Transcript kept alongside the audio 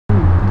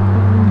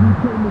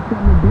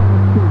Laugh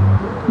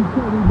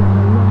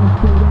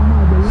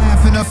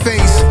in her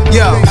face,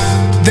 yo,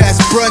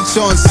 that's brunch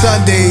on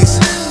Sundays.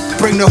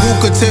 Bring the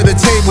hookah to the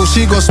table,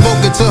 she gon'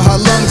 smoke it till her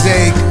lungs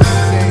ache.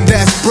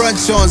 That's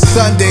brunch on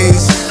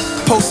Sundays.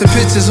 Posting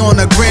pictures on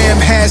the gram,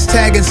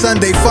 hashtagging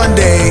Sunday Fun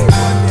Day.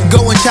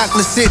 Going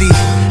Chocolate City,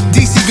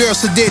 DC Girl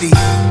Sadiddy,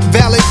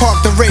 Valet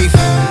Park the Wraith.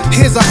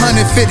 Here's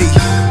 150,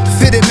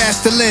 fitted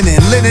master linen,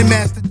 linen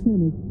master.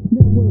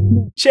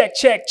 Check,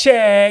 check,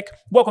 check.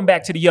 Welcome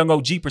back to the Young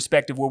OG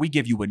Perspective, where we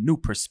give you a new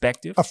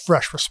perspective. A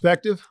fresh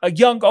perspective. A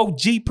young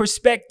OG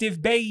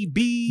perspective,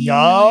 baby.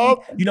 Yup.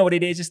 You know what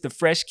it is? It's the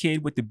fresh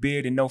kid with the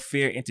beard and no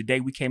fear. And today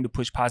we came to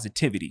push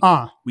positivity.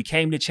 We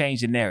came to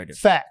change the narrative.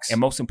 Facts. And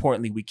most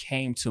importantly, we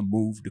came to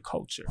move the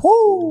culture.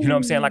 Woo. You know what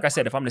I'm saying? Like I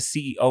said, if I'm the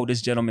CEO,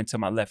 this gentleman to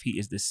my left, he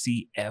is the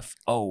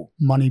CFO.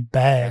 Money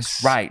bags.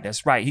 That's right.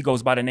 That's right. He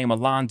goes by the name of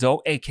Londo,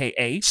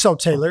 a.k.a. So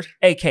tailored.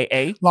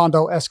 a.k.a.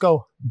 Londo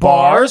Esco.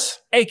 Bars,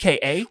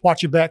 a.k.a.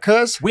 Watch your back,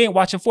 cuz. We ain't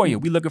watching for you.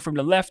 We looking from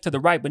the left to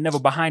the right, but never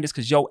behind us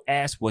because your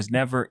ass was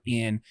never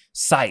in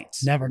sight.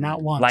 Never,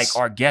 not once. Like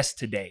our guest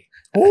today.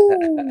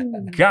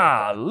 Ooh.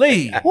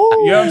 Golly. Ooh.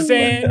 You know what I'm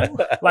saying?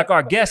 Like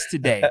our guest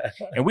today.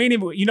 And we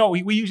didn't even, you know,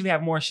 we usually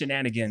have more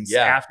shenanigans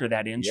after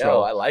that intro.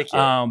 Yo, I like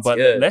it. But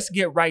let's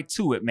get right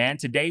to it, man.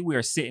 Today we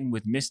are sitting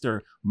with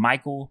Mr.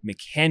 Michael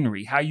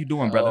McHenry. How you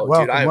doing, brother?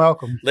 Welcome,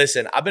 welcome.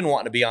 Listen, I've been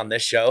wanting to be on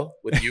this show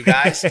with you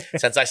guys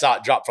since I saw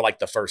it drop for like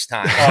the first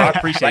time. Oh, I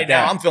appreciate right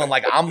that. now, I'm feeling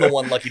like I'm the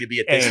one lucky to be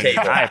at this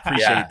table. I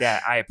appreciate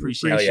that. I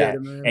appreciate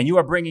it, man. And you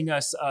are bringing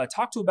us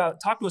talk to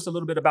us a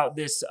little bit about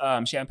this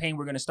champagne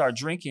we're going to start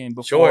drinking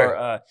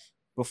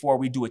before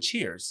we do a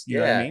cheers. You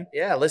know what I mean?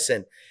 Yeah.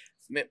 Listen,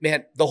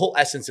 man, the whole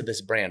essence of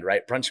this brand,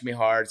 right? Brunch Me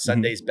Hard,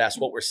 Sunday's Best,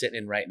 what we're sitting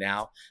in right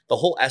now. The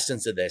whole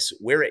essence of this,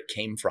 where it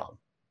came from,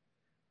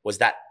 was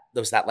that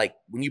like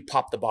when you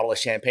pop the bottle of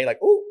champagne, like,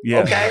 oh,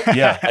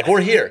 okay, like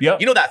we're here.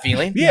 You know that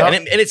feeling,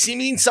 and it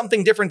means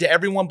something different to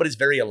everyone, but it's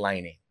very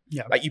aligning.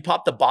 Yeah, right. You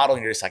pop the bottle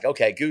and you're just like,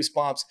 okay,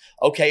 goosebumps.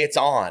 Okay, it's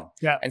on.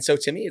 Yeah. And so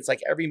to me, it's like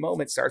every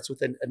moment starts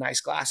with a nice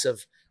glass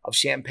of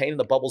champagne, and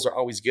the bubbles are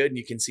always good, and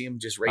you can see them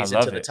just raise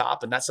into the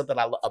top. And that's something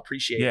I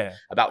appreciate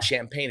about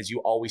champagne is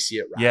you always see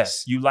it rise.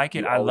 Yes, you like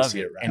it. I love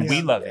it, and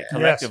we love it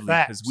collectively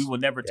because we will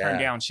never turn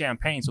down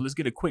champagne. So let's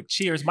get a quick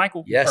cheers,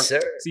 Michael. Yes,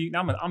 sir. See,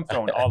 now I'm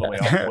throwing all the way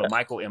off with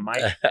Michael and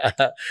Mike.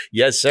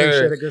 Yes, sir.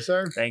 Appreciate it, good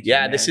sir. Thank you.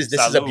 Yeah, this is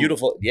a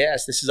beautiful.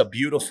 Yes, this is a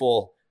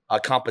beautiful.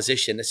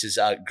 Composition. This is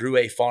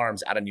Grue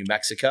Farms out of New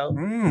Mexico.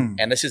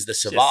 And this is the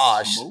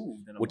Sauvage,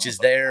 which is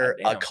their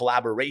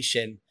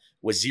collaboration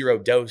with Zero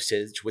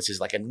Dosage, which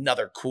is like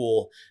another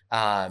cool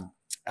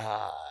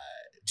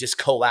just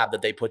collab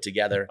that they put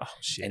together. Oh,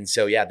 shit. And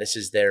so, yeah, this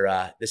is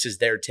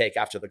their take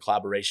after the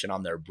collaboration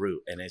on their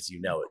brute. And as you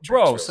know, it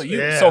bro, so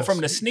so from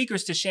the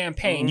sneakers to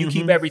champagne, you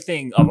keep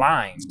everything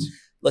aligned.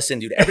 Listen,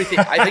 dude, everything.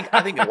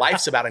 I think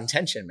life's about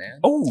intention, man.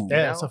 Oh,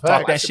 yeah, talk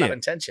that life's shit. About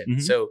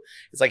intention. So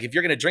it's like if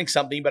you're gonna drink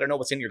something, you better know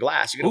what's in your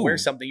glass. You're gonna wear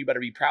something, you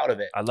better be proud of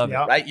it. I love it.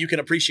 Right? You can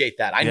appreciate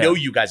that. I know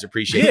you guys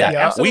appreciate that.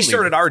 Absolutely. We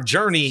started our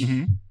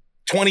journey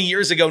 20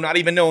 years ago, not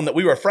even knowing that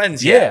we were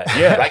friends yet.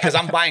 Yeah. Right? Because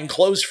I'm buying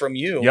clothes from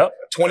you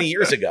 20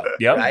 years ago.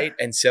 Right?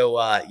 And so,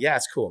 yeah,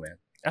 it's cool, man.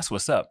 That's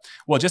what's up.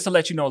 Well, just to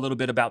let you know a little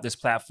bit about this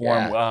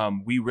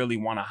platform, we really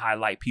want to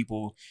highlight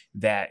people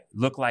that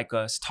look like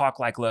us, talk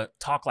like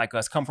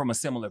us, come from a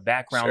similar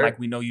background like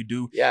we know you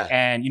do. Yeah.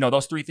 And, you know,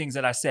 those three things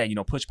that I said, you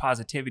know, push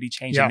positivity,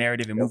 change the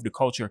narrative, and move the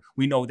culture.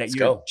 We know that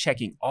you're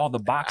checking all the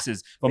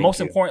boxes. But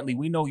most importantly,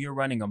 we know you're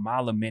running a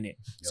mile a minute.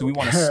 So we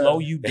want to slow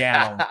you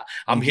down.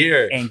 I'm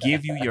here. And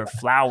give you your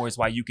flowers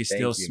while you can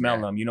still smell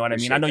them. You know what I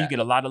mean? I know you get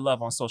a lot of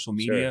love on social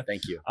media.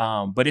 Thank you.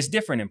 But it's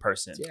different in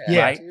person.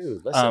 Right?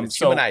 Dude, listen, it's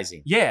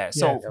humanizing. Yeah.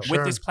 So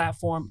with this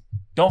platform,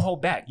 don't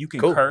hold back. You can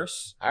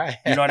curse. All right.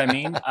 You know what I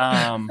mean?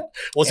 Well,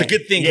 it's a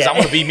good thing because I'm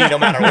going to be me no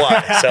matter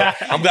what. So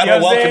I'm glad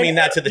we're welcoming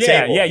that to the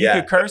table. Yeah, you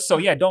can curse. So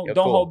yeah, don't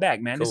hold back,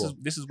 man. Cool.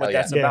 This is what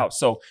that's about.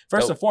 So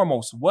first and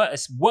foremost,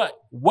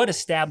 what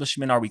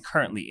establishment are we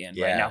currently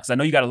in right now? Because I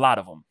know you got a lot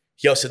of them.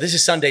 Yo, so this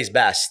is Sunday's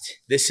Best.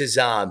 This is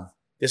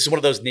one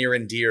of those near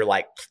and dear,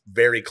 like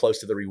very close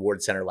to the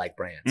reward center like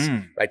brands.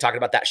 Right? Talking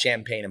about that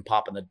champagne and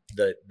popping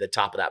the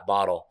top of that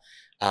bottle.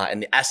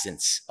 And the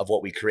essence of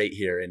what we create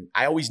here. And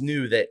I always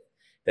knew that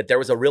there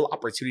was a real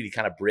opportunity to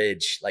kind of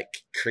bridge, like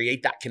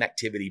create that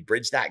connectivity,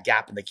 bridge that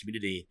gap in the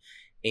community.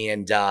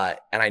 And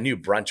I knew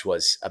brunch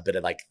was a bit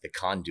of like the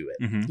conduit,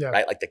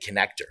 right? Like the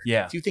connector.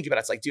 Yeah. If you think about it,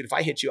 it's like, dude, if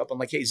I hit you up, I'm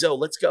like, hey, Zoe,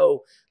 let's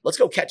go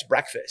catch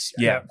breakfast.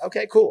 Yeah.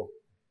 Okay, cool.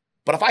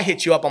 But if I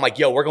hit you up, I'm like,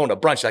 yo, we're going to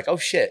brunch. You're like, oh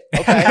shit.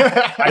 Okay.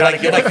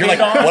 You're like, what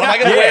am I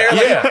going to wear?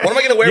 Like, what am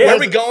I going to wear? Where are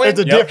we going? It's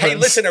a difference. Hey,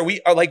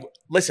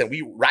 listen,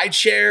 we ride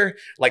share.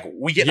 Like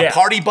we get in a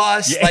party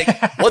bus. Like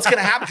what's going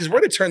to happen? Because we're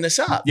going to turn this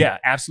up. Yeah,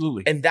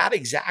 absolutely. And that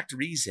exact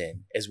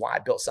reason is why I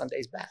built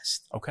Sunday's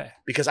Best. Okay.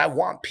 Because I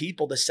want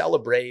people to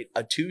celebrate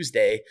a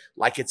Tuesday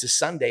like it's a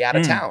Sunday out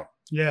of town.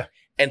 Yeah.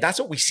 And that's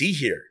what we see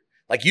here.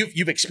 Like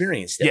you've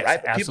experienced it, right?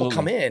 But people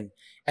come in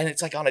and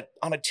it's like on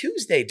a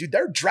Tuesday, dude,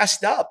 they're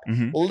dressed up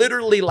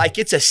literally like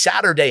it's a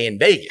Saturday in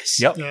Vegas.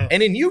 Yep. Yeah.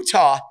 And in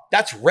Utah,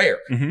 that's rare,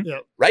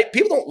 Yep. right?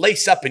 People don't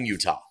lace up in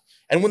Utah.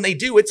 And when they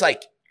do, it's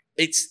like,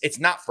 it's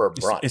not for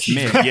brunch. It's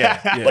mid,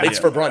 yeah. But it's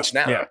for brunch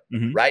now, Yeah.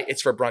 right?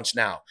 It's for brunch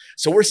now.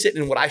 So we're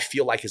sitting in what I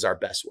feel like is our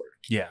best work.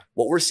 Yeah.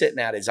 What we're sitting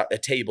at is a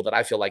table that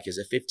I feel like is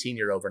a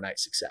 15-year overnight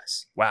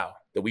success. Wow.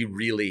 That we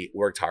really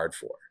worked hard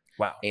for.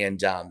 Wow.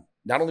 And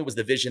not only was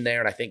the vision there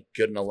and I think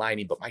good and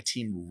aligning, but my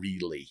team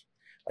really,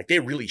 like they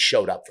really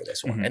showed up for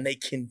this one and they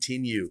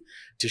continue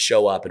to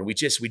show up. And we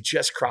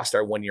just crossed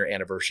our 1-year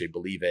anniversary,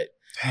 believe it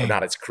or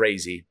not, it's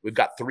crazy. We've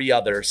got 3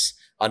 others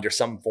under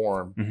some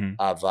form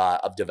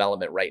of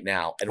development right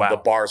now. And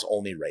the bar's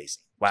only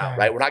raising. Wow.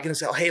 Right. We're not going to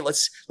say, oh, hey,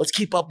 let's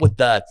keep up with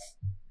our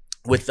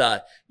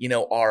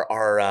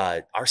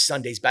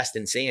Sunday's best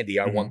in Sandy,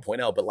 our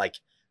 1.0, but like,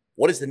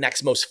 what is the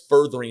next most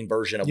furthering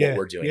version of what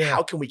we're doing? Yeah.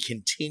 How can we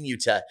continue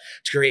to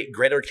create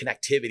greater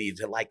connectivity,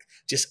 to like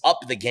just up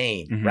the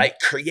game, right?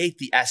 Create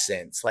the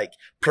essence, like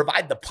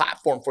provide the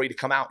platform for you to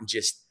come out and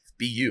just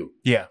be you.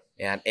 Yeah.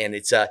 And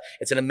it's an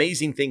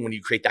amazing thing when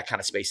you create that kind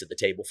of space at the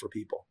table for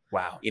people.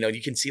 Wow. You know,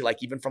 you can see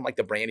like even from like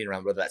the branding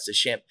around, whether that's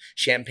the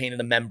champagne and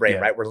the membrane,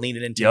 right? We're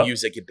leaning into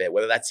music a bit,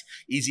 whether that's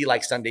easy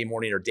like Sunday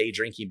morning or day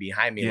drinking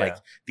behind me. Like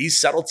these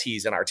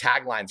subtleties and our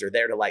taglines are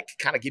there to like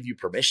kind of give you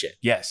permission.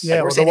 Yes.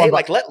 Like, we're saying, hey,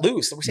 like let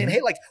loose. We're saying,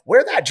 hey, like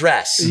wear that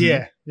dress.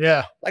 Yeah.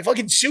 Yeah. Like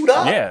fucking suit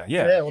up. Yeah.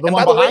 Yeah. Well, the And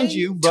one by the behind way,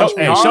 you,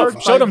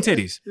 show them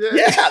titties.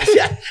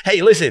 Yeah.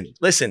 Hey, listen.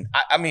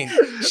 I mean,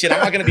 shit, I'm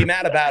not going to be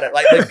mad about it.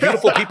 Like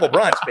beautiful people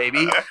brunch,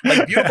 baby.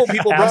 Like beautiful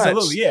people brunch.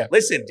 Absolutely, yeah.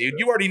 Listen, dude,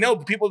 you already know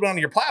people on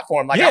your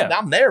platform. Like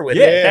I'm there with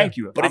it. it. Thank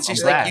you. But it's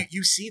just like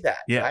you see that,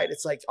 right?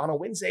 It's like on a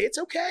Wednesday, it's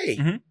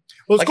okay.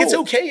 Well, like it's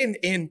okay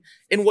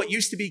in what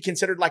used to be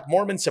considered like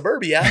Mormon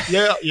suburbia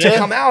to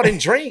come out and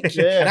drink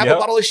and have a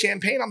bottle of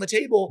champagne on the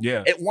table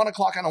at 1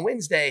 o'clock on a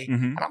Wednesday.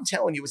 And I'm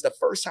telling you, it was the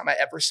first time I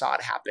ever saw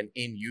it happen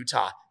in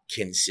Utah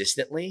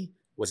consistently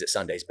was at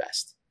Sunday's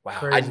best. Wow.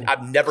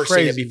 I've never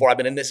seen it before. I've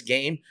been in this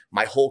game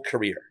my whole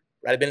career.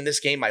 Right? I've been in this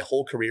game my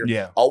whole career.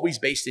 Yeah. Always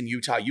based in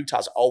Utah.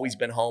 Utah's always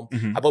been home.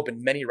 I've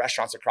opened many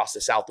restaurants across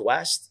the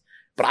Southwest,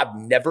 but I've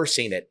never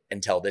seen it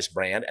until this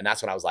brand. And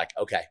that's when I was like,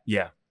 okay.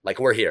 Yeah. Like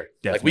we're here.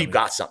 Definitely. Like we've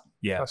got something.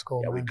 Yeah. That's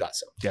cool. Yeah, man. we've got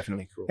something.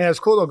 Definitely cool. Yeah, it's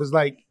cool though, because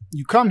like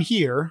you come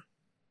here,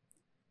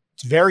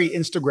 it's very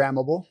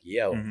Instagrammable,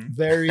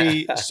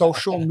 very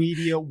social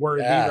media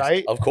worthy,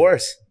 right? Of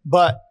course.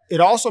 But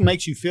it also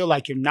makes you feel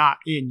like you're not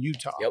in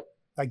Utah. Yep.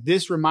 Like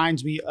this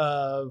reminds me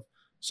of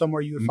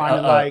somewhere you would find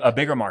it like a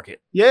bigger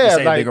market. Yeah,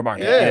 like, a bigger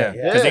market. Yeah.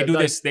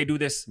 Because they do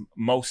this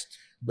most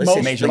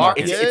major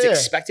markets. It's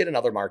expected in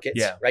other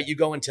markets, right? You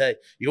go into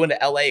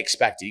LA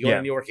expected, you go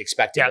to New York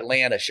expected,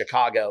 Atlanta,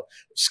 Chicago,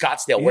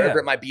 Scottsdale, wherever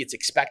it might be, it's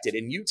expected.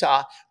 In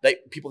Utah,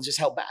 people just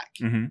held back,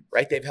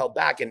 right? They've held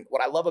back. And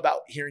what I love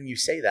about hearing you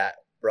say that,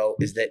 bro,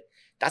 is that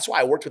that's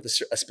why I worked with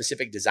a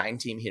specific design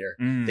team here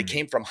that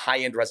came from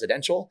high-end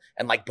residential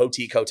and like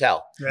boutique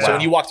hotel. Yeah. So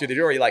when you walk through the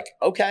door, you're like,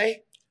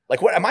 okay,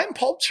 like what? Am I in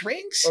Palm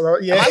Springs? Am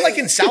I like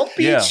in South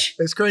Beach?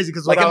 It's crazy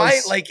because like,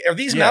 are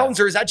these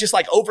mountains or is that just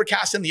like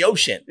overcast in the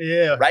ocean?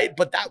 Yeah. Right.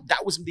 But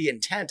that was the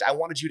intent. I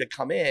wanted you to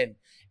come in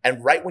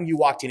and right when you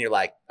walked in, you're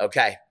like,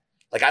 okay,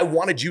 like I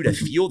wanted you to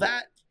feel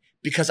that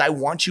because I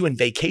want you in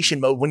vacation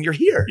mode when you're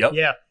here. Yep.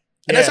 Yeah.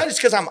 And that's not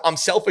just because I'm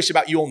selfish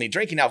about you only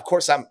drinking. Now, of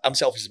course, I'm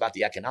selfish about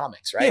the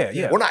economics, right?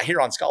 Yeah. We're not here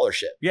on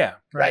scholarship. Yeah.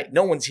 Right.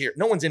 No one's here.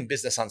 No one's in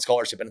business on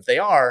scholarship. And if they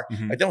are,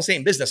 like they don't stay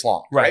in business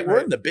long. Right. We're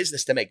in the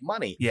business to make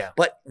money. Yeah.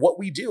 But what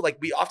we do, like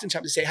we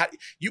oftentimes say, how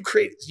you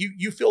create,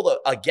 you fill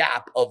a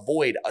gap, a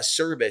void, a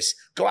service,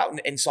 go out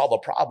and solve a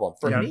problem.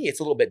 For me,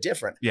 it's a little bit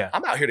different. Yeah.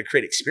 I'm out here to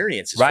create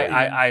experiences. Right. For you.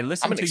 I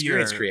listened I'm an to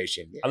experience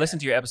creation. I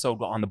listened to your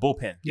episode on the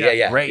bullpen.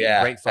 Yeah.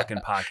 Great fucking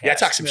podcast. Yeah. I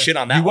talked some shit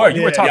on that.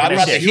 You were talking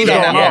shit. shit.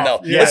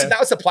 Listen, that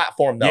was the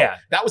platform though. Yeah.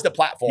 That was the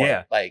platform.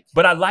 Yeah.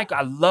 But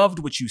I loved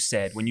what you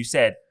said when you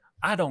said,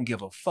 I don't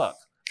give a fuck.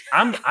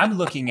 I'm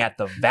looking at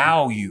the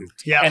value.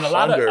 Yeah. And a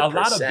lot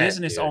of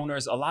business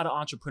owners, a lot of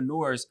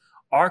entrepreneurs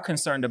are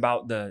concerned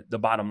about the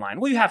bottom line.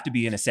 Well, you have to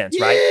be in a sense,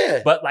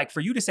 right? But like for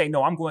you to say,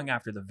 no, I'm going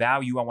after the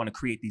value. I want to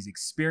create these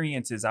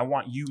experiences. I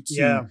want you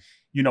to,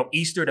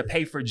 Easter to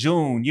pay for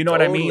June. You know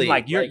what I mean?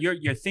 Like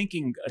you're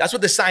thinking. That's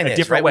what the sign is,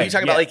 different right? way. When you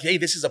talk about like, hey,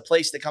 this is a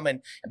place to come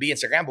in and be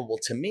Instagrammable.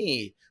 To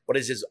me,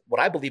 what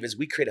I believe is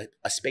we create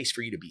a space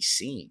for you to be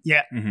seen.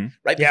 Yeah.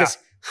 Right? Because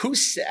who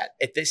sat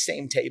at this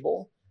same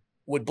table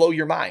would blow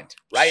your mind,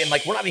 right? And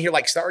like, we're not in here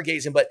like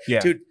stargazing, but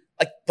dude,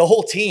 like the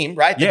whole team,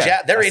 right?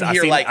 They're in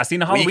here like I seen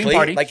the Halloween weekly,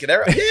 party. like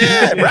they're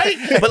right.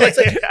 But like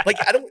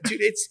I don't,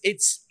 dude.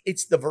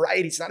 It's the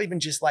variety. It's not even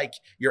just like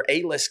your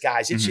A-list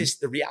guys. It's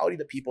just the reality of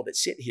the people that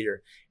sit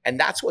here, and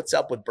that's what's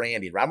up with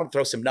branding. Right? I'm gonna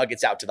throw some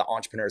nuggets out to the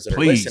entrepreneurs that are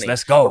listening.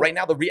 Let's go. But right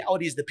now, the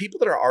reality is the people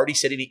that are already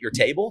sitting at your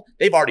table,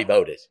 they've already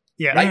voted.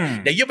 Yeah.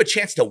 Right now, you have a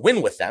chance to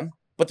win with them.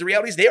 But the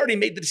reality is they already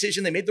made the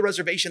decision. They made the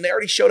reservation. They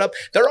already showed up.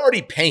 They're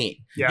already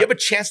paying. Yeah. You have a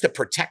chance to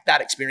protect that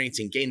experience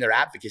and gain their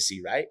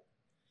advocacy, right?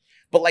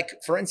 But like,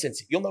 for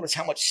instance, you'll notice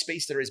how much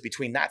space there is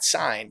between that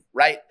sign,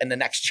 right, and the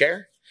next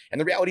chair. And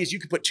the reality is you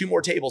could put 2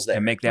 more tables there.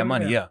 And make that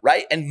money,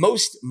 Right? And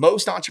most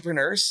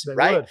entrepreneurs,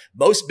 right?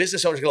 Most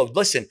business owners go,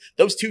 listen,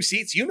 those 2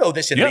 seats, you know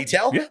this in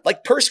retail,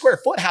 like per square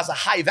foot has a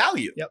high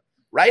value.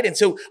 Right? And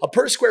so a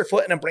per square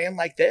foot in a brand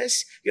like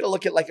this, you got to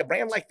look at like a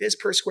brand like this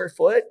per square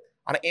foot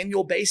on an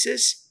annual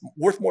basis,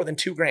 worth more than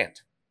 $2,000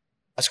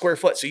 a square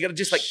foot. So you got to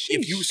just like,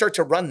 if you start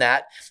to run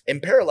that in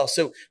parallel.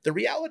 So the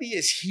reality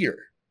is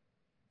here,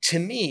 to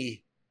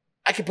me,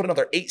 I can put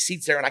another 8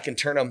 seats there and I can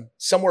turn them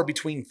somewhere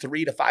between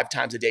 3 to 5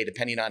 times a day,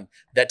 depending on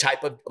that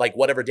type of like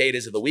whatever day it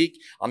is of the week.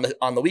 On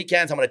the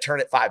weekends, I'm going to turn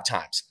it 5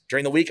 times.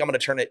 During the week, I'm going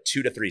to turn it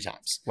 2 to 3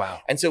 times.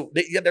 Wow. And so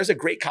there's a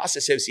great cost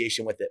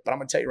association with it. But I'm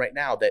going to tell you right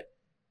now that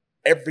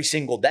every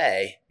single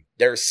day,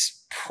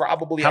 there's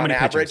probably on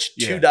average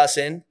 2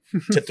 dozen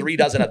to 3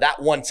 dozen of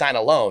that one sign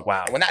alone.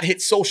 Wow. And when that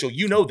hits social,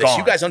 you know this.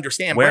 You guys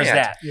understand Where's brand.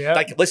 that? Yeah.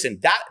 Like, listen,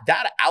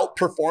 that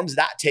outperforms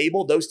that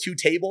table, those 2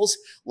 tables,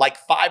 like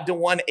 5 to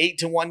 1, 8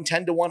 to 1,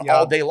 10 to 1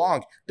 all day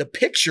long. The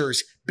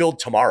pictures build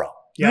tomorrow.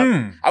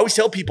 I always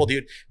tell people,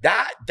 dude,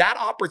 that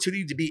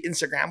opportunity to be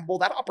Instagrammable,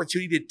 that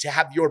opportunity to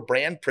have your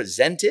brand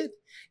presented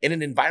in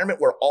an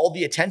environment where all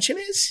the attention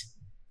is,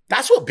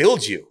 that's what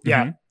builds you.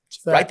 Yeah.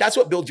 Right? That's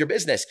what builds your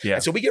business. Yeah.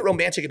 And so we get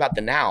romantic about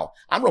the now.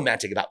 I'm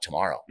romantic about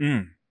tomorrow.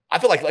 I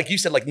feel like you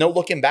said, like no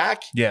looking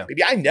back. Yeah.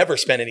 Maybe I never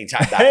spend any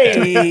time back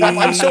there.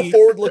 I'm so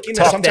forward looking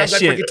that sometimes I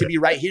forget to be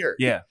right here.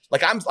 Yeah.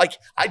 Like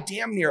I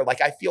damn near,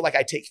 like I feel like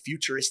I take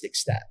futuristic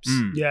steps.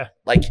 Yeah.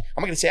 Like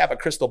I'm not gonna say I have a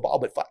crystal ball,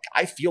 but fuck,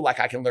 I feel like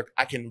I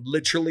can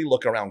literally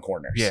look around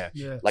corners.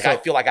 Yeah. Like I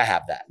feel like I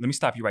have that. Let me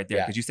stop you right there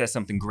because you said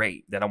something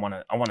great that I want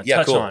to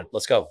touch on.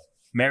 Let's go.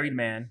 Married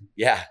man.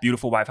 Yeah.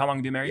 Beautiful wife. How long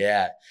have you been married?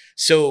 Yeah.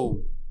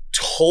 So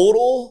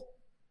total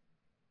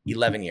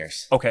 11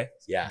 years. Okay.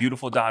 Yeah.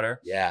 Beautiful daughter.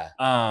 Yeah.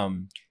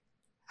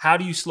 How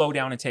do you slow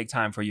down and take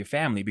time for your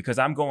family? Because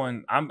I'm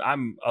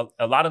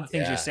a lot of the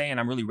things you're saying,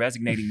 I'm really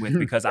resonating with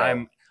because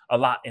I'm a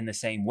lot in the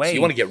same way. So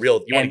you want to get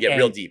real,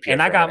 real deep here.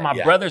 And I got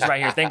my brothers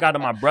right here. Thank God to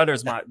my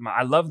brothers.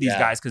 I love these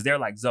guys because they're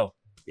like, Zoe.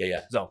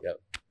 Zoe.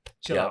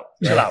 Chill out.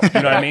 You know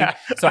what I mean?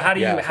 So how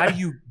do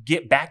you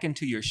get back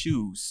into your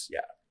shoes?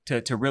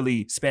 To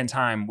really spend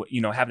time,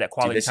 have that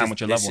quality time with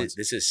your loved ones.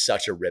 This is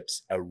such a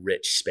rich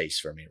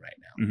space for me right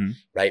now,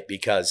 right?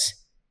 Because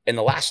in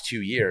the last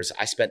 2 years,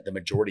 I spent the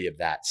majority of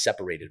that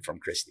separated from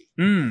Christy.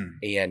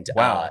 And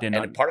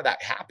part of that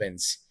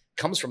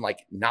comes from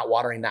like not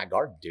watering that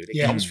garden, dude.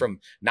 It comes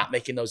from not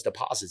making those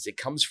deposits. It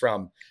comes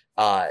from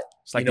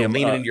it's like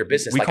leaning into your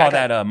business. We call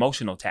that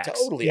emotional tax.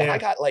 Totally. Yeah.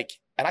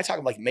 And I talk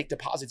about like make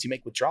deposits, you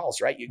make withdrawals,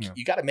 right?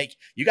 You got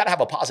to have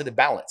a positive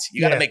balance.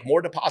 You got to make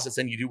more deposits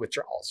than you do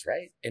withdrawals,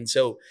 right? And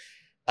so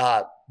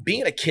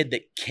being a kid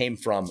that came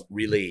from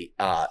really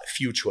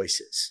few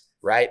choices,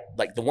 right?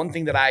 Like the one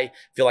thing that I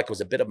feel like was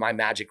a bit of my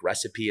magic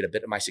recipe and a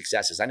bit of my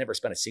success is I never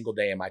spent a single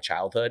day in my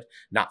childhood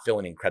not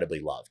feeling incredibly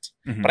loved.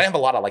 But I have a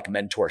lot of like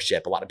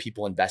mentorship, a lot of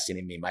people investing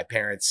in me. My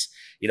parents,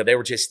 they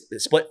were just a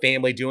split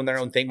family doing their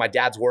own thing. My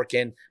dad's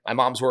working, my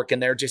mom's working.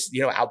 They're just,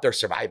 out there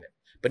surviving.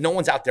 But no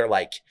one's out there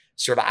like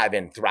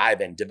surviving,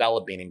 thriving,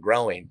 developing, and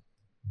growing.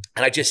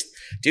 And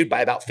dude,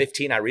 by about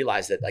 15, I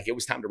realized that like it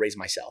was time to raise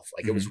myself.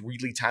 Like it was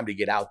really time to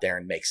get out there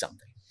and make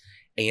something.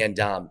 And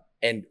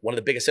one of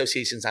the big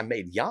associations I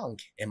made young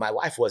in my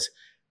life was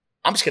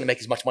I'm just going to make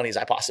as much money as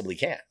I possibly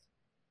can.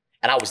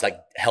 And I was like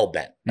hell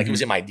bent. Like it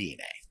was in my DNA.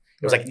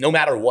 It was like, no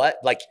matter what,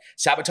 like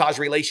sabotage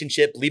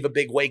relationship, leave a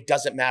big wake,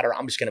 doesn't matter.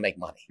 I'm just going to make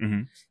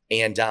money.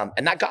 And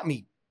that got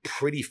me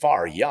pretty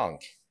far young.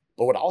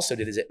 But what it also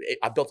did is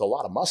I built a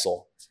lot of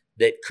muscle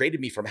that created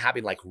me from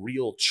having like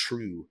real,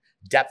 true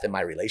depth in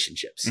my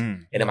relationships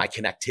and in my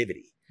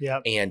connectivity.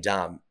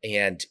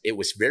 And it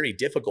was very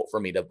difficult for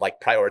me to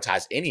like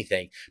prioritize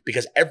anything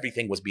because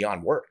everything was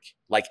beyond work.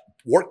 Like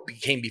work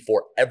became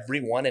before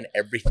everyone and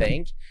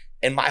everything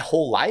in my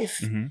whole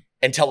life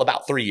until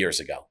about 3 years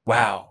ago.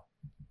 Wow.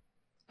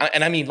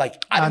 And I mean,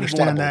 like, I don't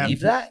even want to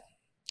believe that.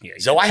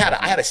 So I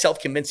had a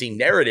self-convincing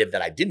narrative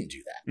that I didn't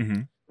do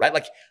that. Right?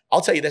 Like,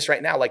 I'll tell you this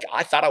right now. Like,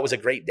 I thought I was a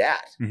great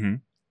dad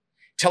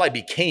till I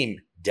became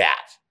dad.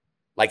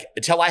 Like,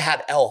 until I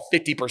had L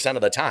 50%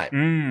 of the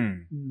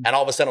time. And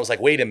all of a sudden, I was like,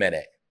 wait a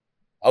minute.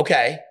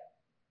 Okay.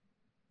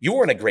 You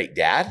weren't a great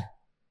dad.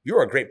 You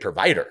were a great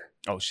provider.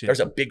 Oh, shit. There's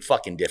a big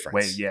fucking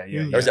difference.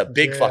 Wait, There's a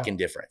big fucking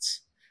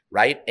difference.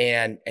 Right?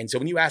 And so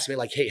when you ask me,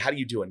 like, hey, how do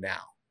you do it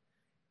now?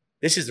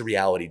 This is the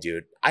reality,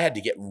 dude. I had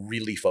to get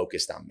really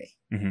focused on me.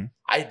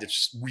 I had to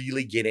just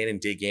really get in and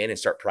dig in and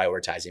start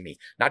prioritizing me.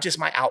 Not just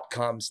my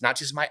outcomes, not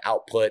just my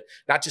output,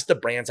 not just the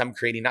brands I'm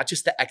creating, not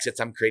just the exits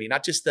I'm creating,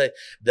 not just the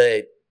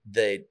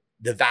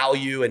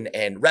value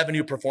and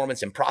revenue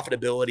performance and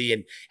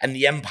profitability and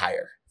the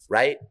empire,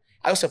 right?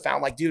 I also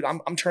found like, dude,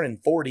 I'm turning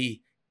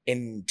 40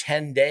 in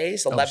 10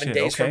 days, 11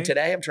 days from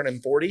today, I'm turning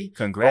 40.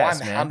 Congrats,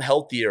 man. I'm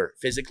healthier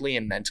physically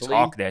and mentally.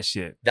 Talk that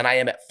shit. Than I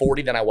am at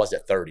 40 than I was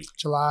at 30.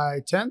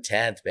 July 10th?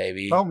 10th,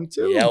 baby. Oh, me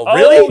too. Yeah,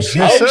 really? Oh,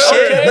 shit.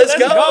 Okay, let's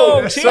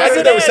go. Cheers. I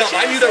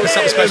knew there was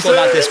something special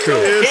about this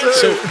crew.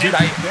 So, dude,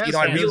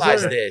 I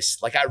realized this.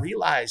 Like, I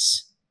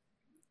realize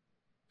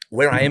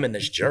where I am in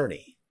this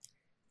journey.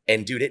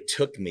 And, dude, it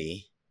took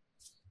me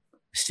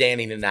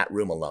standing in that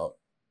room alone.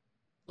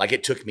 Like,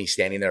 it took me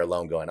standing there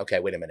alone going, okay,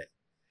 wait a minute.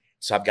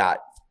 So I've got,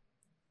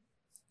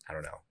 I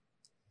don't know,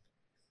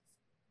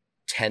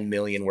 10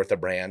 million worth of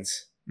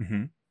brands,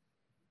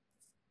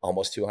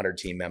 almost 200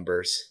 team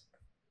members.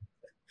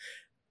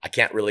 I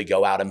can't really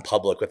go out in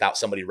public without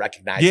somebody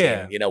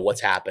recognizing, you know,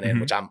 what's happening,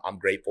 which I'm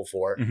grateful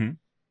for.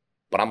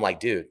 But I'm like,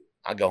 dude,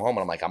 I go home and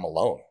I'm like, I'm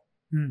alone.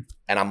 And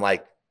I'm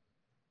like,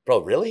 bro,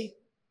 really?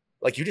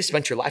 Like, you just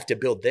spent your life to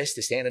build this,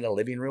 to stand in a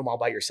living room all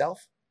by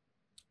yourself?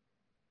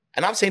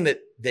 And I'm saying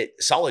that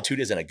solitude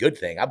isn't a good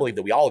thing. I believe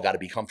that we all got to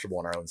be comfortable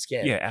in our own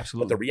skin. Yeah,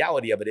 absolutely. But the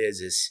reality of it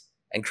is,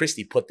 and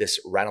Christy put this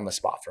right on the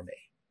spot for me.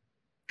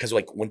 Because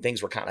like when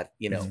things were kind of,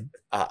 you know,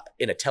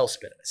 in a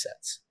tailspin in a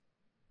sense.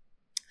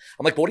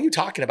 I'm like, what are you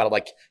talking about? I'm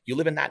like, you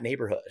live in that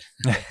neighborhood.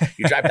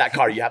 You drive that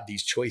car. You have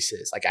these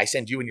choices. Like I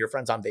send you and your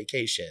friends on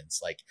vacations.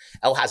 Like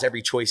Elle has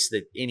every choice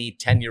that any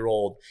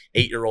 10-year-old,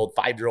 8-year-old,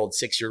 5-year-old,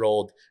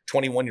 6-year-old,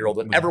 21-year-old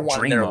would ever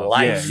want in their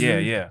life.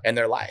 Yeah. In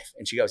their life.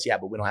 And she goes, yeah,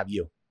 but we don't have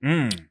you.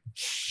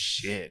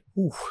 Shit.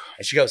 And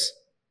she goes,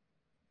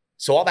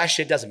 so all that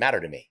shit doesn't matter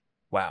to me.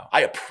 Wow.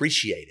 I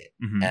appreciate it.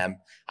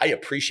 I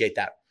appreciate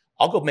that.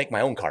 I'll go make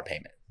my own car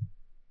payment.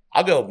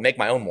 I'll go make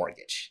my own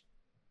mortgage.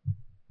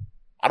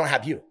 I don't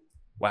have you.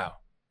 Wow.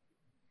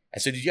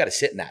 And so you got to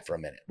sit in that for a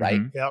minute,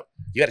 right? Yep.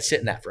 You got to sit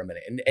in that for a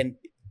minute. And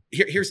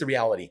here's the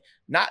reality.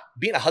 Not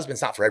being a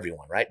husband's not for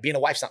everyone, right? Being a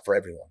wife's not for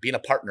everyone. Being a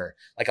partner,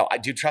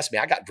 like, dude, trust me,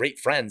 I got great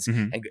friends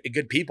and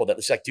good people that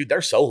it's like, dude,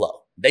 they're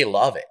solo. They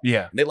love it.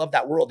 Yeah. And they love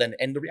that world.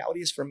 And the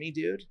reality is for me,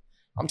 dude,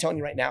 I'm telling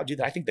you right now, dude,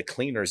 that I think the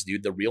cleaners,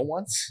 dude, the real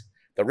ones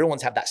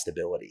have that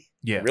stability.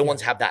 Yeah. The real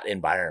ones have that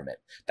environment.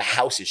 The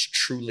house is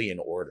truly in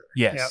order.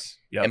 Yes.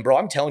 Yep. And bro,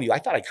 I'm telling you, I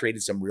thought I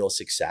created some real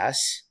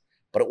success,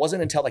 but it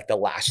wasn't until like the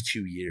last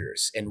 2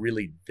 years and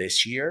really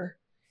this year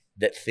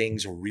that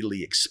things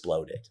really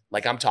exploded.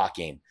 Like I'm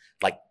talking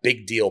like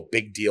big deal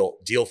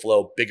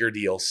flow, bigger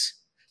deals.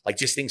 Like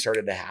just things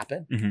started to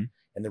happen.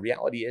 And the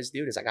reality is,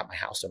 dude, is I got my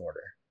house in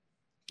order.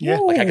 Yeah.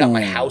 Like I got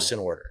my house in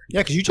order.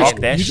 Yeah. Cause you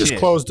just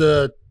closed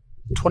a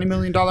 $20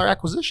 million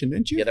acquisition,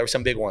 didn't you? Yeah, there were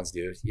some big ones,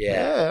 dude.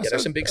 Yeah,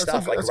 there's some big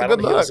stuff like right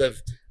on the heels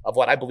of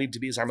what I believe to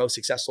be is our most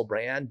successful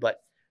brand.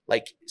 But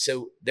like,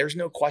 so there's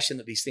no question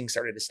that these things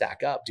started to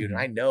stack up, dude. And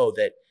I know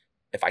that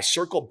if I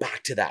circle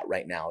back to that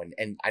right now,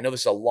 and I know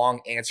this is a long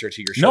answer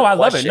to your short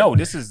love it. No,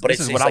 this is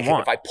what I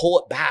want. If I pull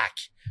it back,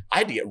 I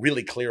had to get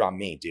really clear on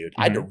me, dude.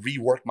 I had to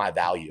rework my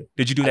value.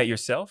 Did you do that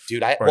yourself?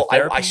 Dude,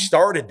 I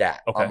started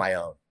that on my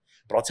own.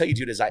 But I'll tell you,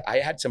 dude, is I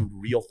had some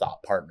real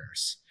thought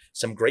partners,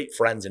 some great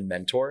friends and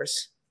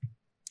mentors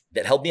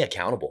that held me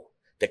accountable,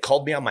 that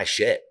called me on my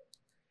shit,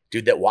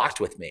 dude, that walked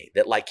with me,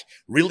 that like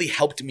really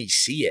helped me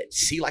see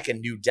like a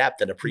new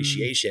depth and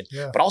appreciation,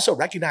 but also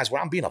recognize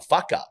where I'm being a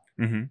fuck up.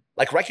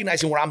 Like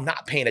recognizing where I'm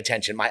not paying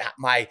attention. My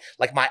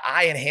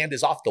eye and hand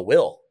is off the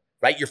wheel,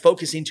 right? You're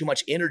focusing too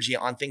much energy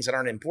on things that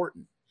aren't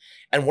important.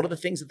 And one of the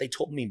things that they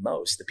told me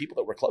most, the people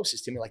that were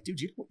closest to me, like,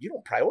 dude, you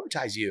don't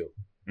prioritize you.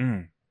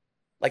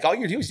 Like all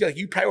you're doing is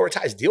you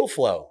prioritize deal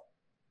flow.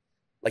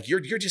 Like you're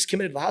just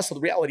committed to the hustle.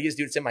 The reality is,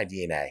 dude, it's in my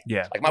DNA.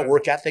 Yeah. Like my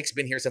work ethic's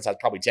been here since I was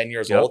probably 10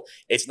 years old.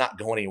 It's not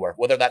going anywhere.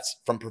 Whether that's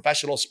from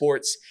professional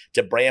sports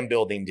to brand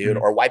building, dude,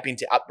 or wiping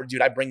to up,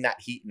 dude, I bring that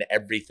heat into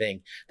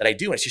everything that I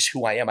do. And it's just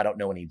who I am. I don't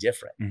know any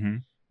different.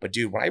 But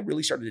dude, when I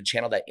really started to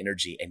channel that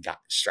energy and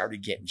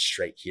started getting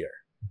straight here,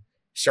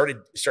 started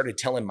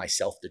telling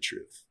myself the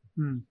truth.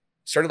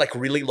 Started like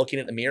really looking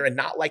in the mirror and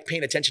not like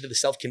paying attention to the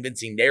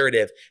self-convincing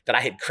narrative that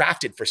I had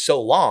crafted for so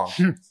long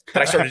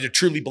that I started to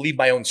truly believe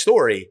my own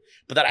story,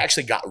 but that I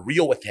actually got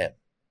real with him.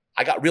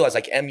 I got realized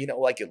like,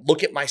 like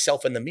look at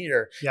myself in the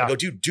mirror and go,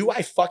 dude, do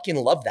I fucking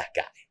love that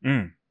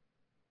guy?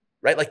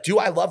 Right? Like, do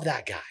I love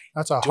that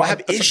guy? Do I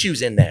have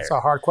issues in there? That's a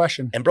hard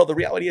question. And bro, the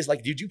reality is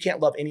like, dude, you can't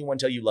love anyone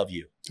till you love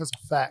you. That's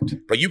a fact.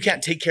 Bro, you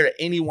can't take care of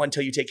anyone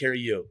till you take care of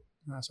you.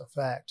 That's a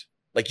fact.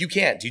 Like you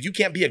can't, dude. You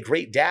can't be a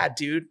great dad,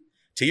 dude,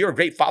 till you're a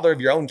great father of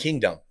your own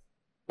kingdom.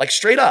 Like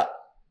straight up.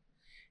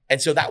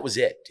 And so that was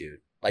it, dude.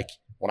 Like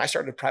when I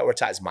started to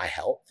prioritize my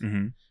health,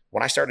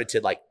 when I started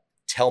to like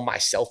tell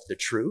myself the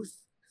truth,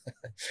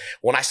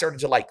 when I started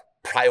to like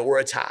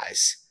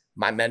prioritize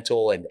my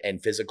mental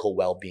and physical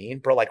well-being,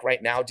 bro, like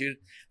right now, dude,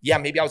 yeah,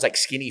 maybe I was like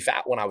skinny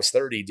fat when I was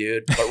 30,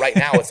 dude, but right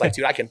now it's like,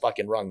 dude, I can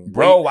fucking run.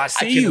 Bro, I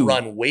can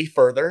run way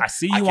further. I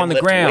see you on the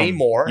ground. Way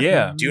more.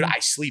 Yeah. Dude, I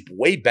sleep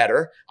way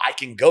better. I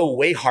can go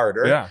way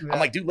harder. Yeah. I'm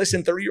like, dude,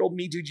 listen, 30-year-old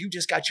me, dude, you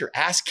just got your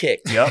ass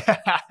kicked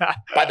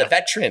by the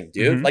veteran,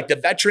 dude. Like the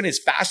veteran is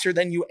faster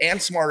than you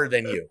and smarter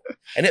than you.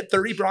 And at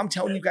 30, bro, I'm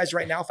telling you guys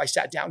right now, if I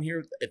sat down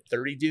here at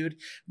 30, dude,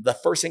 the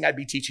first thing I'd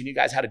be teaching you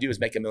guys how to do is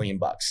make $1 million.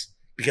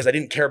 because I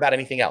didn't care about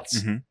anything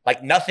else,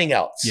 like nothing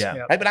else. Yeah.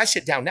 Right. But I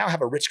sit down now,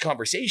 have a rich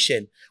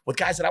conversation with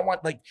guys that I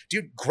want, like,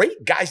 dude,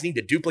 great guys need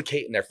to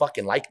duplicate in their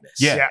fucking likeness.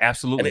 Yeah,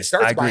 absolutely. And it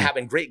starts by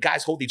having great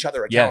guys hold each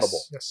other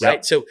accountable. Yes. Right.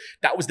 Yep. So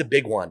that was the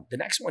big one. The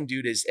next one,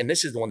 dude, is, and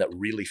this is the one that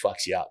really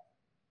fucks you up.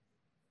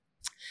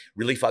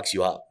 Really fucks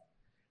you up.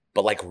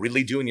 But like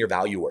really doing your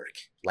value work.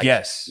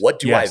 Like, what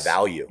do I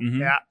value?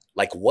 Yeah.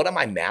 Like, what am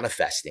I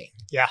manifesting?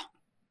 Yeah.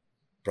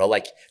 Bro,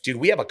 like, dude,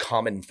 we have a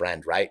common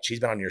friend, right?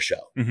 She's been on your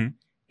show.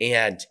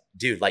 And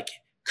dude, like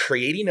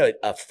creating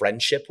a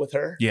friendship with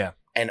her. Yeah.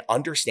 And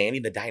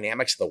understanding the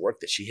dynamics of the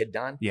work that she had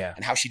done. Yeah.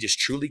 And how she just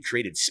truly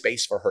created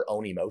space for her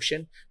own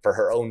emotion, for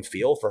her own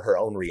feel, for her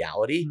own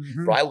reality.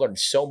 Bro, I learned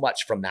so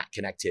much from that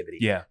connectivity.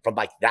 Yeah. From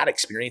like that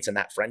experience, and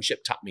that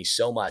friendship taught me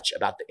so much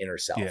about the inner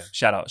self. Yeah.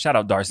 Shout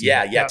out Darcy.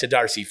 Yeah, to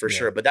Darcy for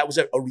sure. But that was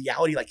a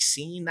reality, like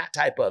seeing that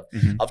type of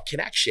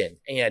connection,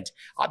 and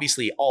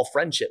obviously all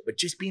friendship, but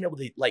just being able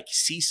to like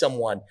see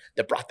someone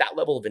that brought that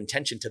level of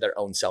intention to their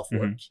own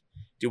self-work.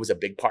 It was a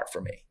big part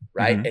for me.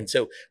 Right. And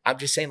so I'm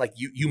just saying, like,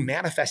 you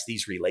manifest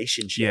these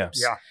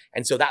relationships. Yeah.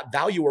 And so that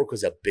value work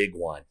was a big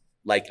one.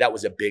 Like that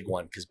was a big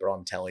one. Cause bro,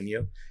 I'm telling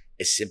you,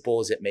 as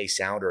simple as it may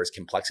sound or as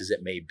complex as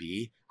it may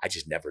be, I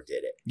just never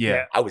did it.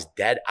 Yeah. I was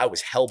dead. I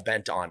was hell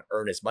bent on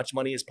earn as much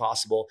money as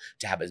possible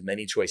to have as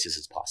many choices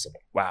as possible.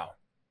 Wow.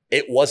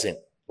 It wasn't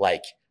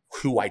like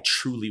who I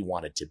truly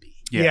wanted to be.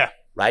 Yeah.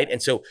 Right.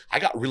 And so I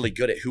got really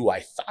good at who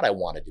I thought I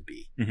wanted to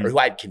be or who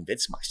I had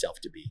convinced myself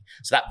to be.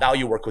 So that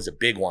value work was a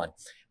big one,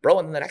 bro.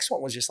 And then the next one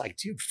was just like,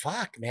 dude,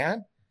 fuck,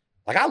 man.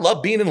 Like I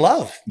love being in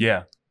love.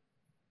 Yeah.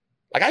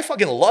 Like I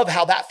fucking love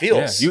how that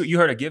feels. Yeah. You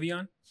heard of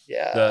Giveon?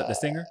 Yeah. The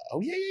singer?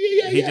 Oh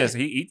yeah.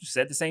 He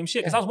said the same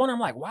shit. Cause I was wondering,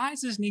 like, why is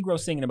this Negro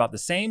singing about the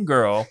same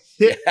girl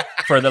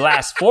for the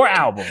last 4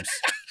 albums?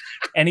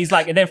 And he's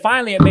like, and then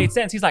finally it made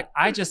sense. He's like,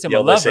 I just am a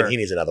lover. Listen, he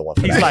needs another one.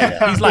 For he's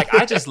that. he's like,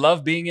 I just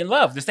love being in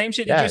love. The same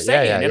shit that you're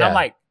saying. And I'm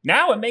like,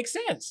 now it makes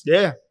sense.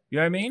 Yeah. You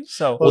know what I mean?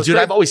 So, well, dude,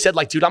 I've always said,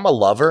 like, dude, I'm a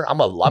lover.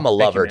 I'm a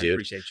lover, you, dude.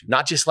 Appreciate you.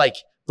 Not just like,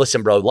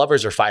 listen, bro,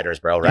 lovers are fighters,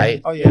 bro,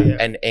 right? Oh yeah.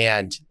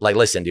 And like,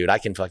 listen, dude, I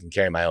can fucking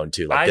carry my own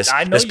too. Like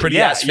I know this pretty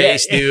ass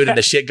face, dude, and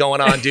the shit going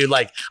on, dude.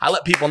 Like, I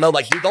let people know,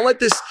 like, dude, don't let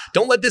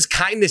this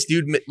kindness,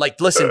 dude. Like,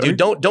 listen, dude,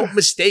 don't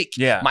mistake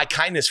my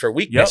kindness for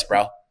weakness,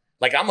 bro.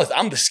 Like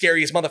I'm the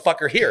scariest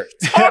motherfucker here.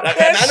 And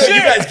I know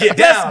you guys get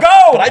down. Let's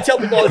go. But I tell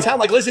people all the time,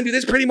 like, listen, dude,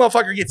 this pretty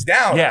motherfucker gets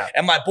down. Yeah.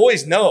 And my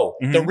boys know.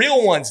 The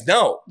real ones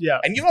know. Yeah.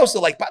 And you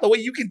also, like, by the way,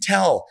 you can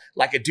tell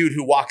like a dude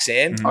who walks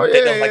in, like,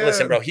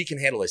 listen, bro, he can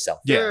handle himself.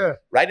 Yeah.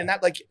 Right. And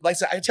that like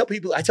I tell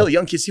the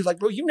young kids, too, like,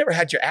 bro, you never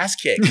had your ass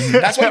kicked.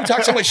 That's why you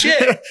talk so much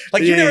shit.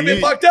 Like you've never been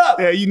fucked up.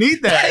 Yeah, you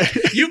need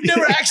that. You've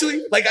never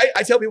actually, like,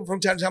 I tell people from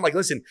time to time, like,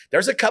 listen,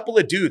 there's a couple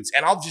of dudes,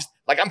 and I'll just,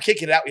 like, I'm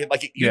kicking it out.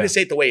 Like, you just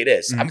say it the way it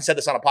is. I haven't said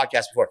this on a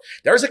podcast before.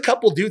 There's a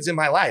couple dudes in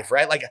my life,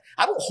 right? Like,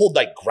 I don't hold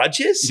like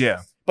grudges.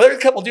 Yeah. But there's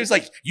a couple dudes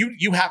like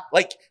you have,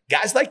 like,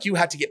 guys like you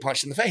have to get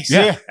punched in the face.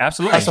 Yeah,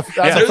 absolutely.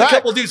 There's a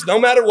couple dudes, no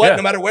matter what,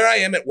 no matter where I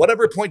am, at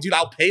whatever point, dude,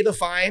 I'll pay the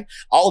fine.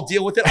 I'll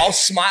deal with it. I'll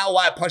smile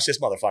while I punch this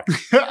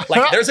motherfucker.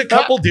 Like, there's a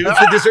couple dudes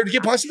that deserve to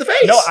get punched in the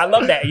face. No, I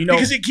love that. You know,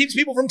 because it keeps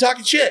people from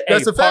talking shit.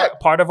 That's a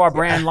fact. Part of our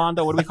brand,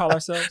 Londo, what do we call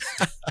ourselves?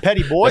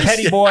 Petty boys. The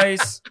petty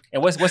boys.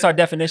 And what's our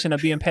definition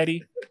of being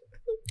petty?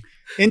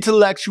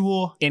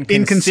 Intellectual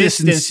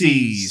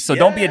inconsistencies. So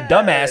don't be a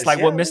dumbass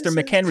like what Mr.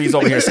 McHenry is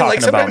over here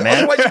talking about,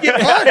 man.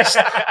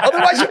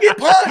 Otherwise you get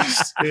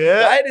punched.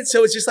 Yeah. Right? And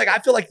so it's just like, I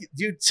feel like,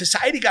 dude,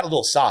 society got a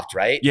little soft,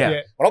 right?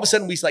 Yeah. But all of a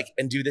sudden we like,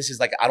 and dude, this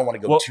is like, I don't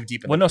want to go too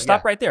deep.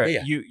 Stop right there.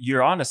 Yeah.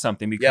 You're onto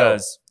something,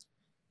 because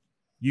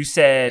you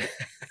said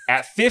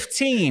at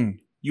 15,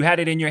 you had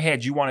it in your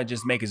head, you want to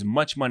just make as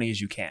much money as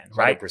you can,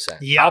 right? 100%.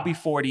 Yeah. I'll be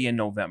 40 in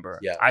November.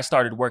 Yeah. I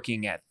started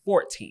working at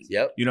 14.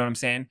 Yep. You know what I'm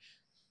saying?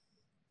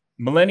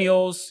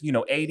 Millennials,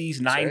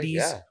 80s,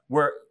 90s,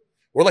 we're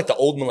like the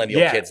old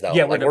millennial kids, though.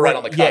 Yeah, like we're right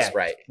on the cusp,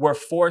 right? We're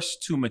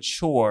forced to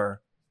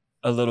mature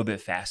a little bit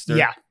faster.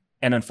 Yeah.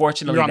 And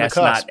unfortunately, that's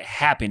not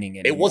happening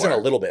anymore. It wasn't a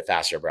little bit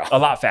faster, bro. A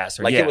lot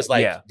faster. Like, it was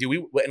like,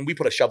 dude, we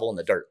put a shovel in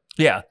the dirt.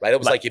 Yeah. Right. It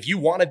was like if you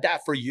wanted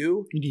that for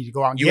you, you need to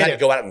go out and you get had it. to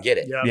go out and get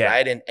it. Yeah.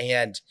 Right.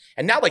 And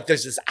now, like,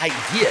 there's this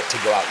idea to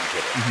go out and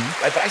get it.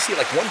 Right. But I see,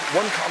 like,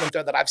 one common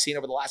thread that I've seen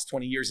over the last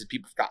 20 years is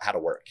people forgot how to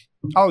work.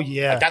 Oh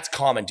yeah. Like, that's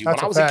common, dude.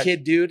 That's when I was a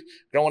kid, dude,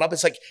 growing up,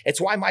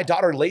 it's why my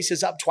daughter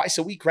laces up twice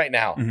a week right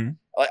now.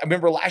 I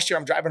remember last year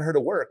I'm driving her to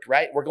work,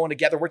 right? We're going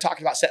together. We're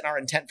talking about setting our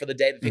intent for the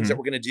day, the things that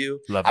we're going to do.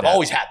 I've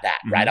always had that,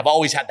 right? I've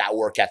always had that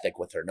work ethic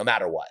with her, no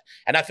matter what.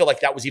 And I feel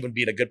like that was even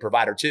being a good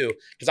provider too,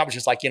 because I was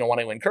just like,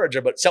 wanting to encourage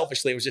her, but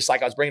selfishly, it was just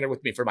like I was bringing her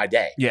with me for my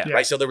day,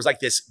 right? So there was like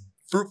this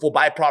fruitful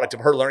byproduct of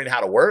her learning how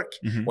to work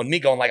when me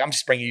going like, I'm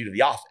just bringing you to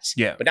the office.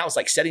 Yeah. But now it's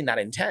like setting that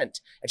intent.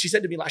 And she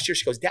said to me last year,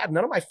 she goes, Dad,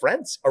 none of my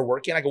friends are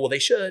working. I go, well, they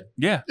should.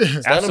 Yeah.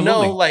 Let them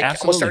know, like, I'm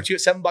going to start you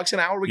at $7 an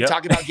hour. We can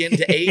talk about getting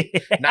to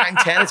 8, 9,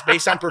 10. It's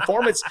based on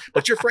performance,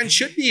 but your friends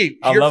should be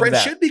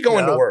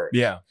going to work.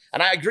 Yeah.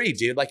 And I agree,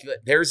 dude. Like,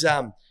 there's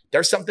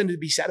something to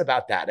be said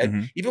about that.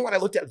 And even when I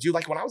looked at, dude,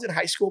 like when I was in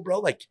high school, bro,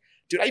 like,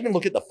 dude, I even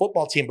look at the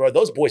football team, bro.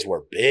 Those boys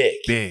were big.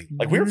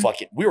 Like we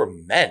were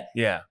men.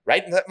 Yeah.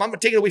 Right. And I'm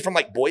taking it away from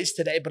like boys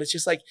today, but it's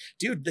just like,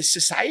 dude, the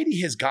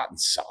society has gotten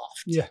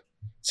soft. Yeah.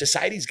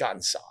 Society's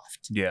gotten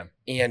soft. Yeah.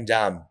 And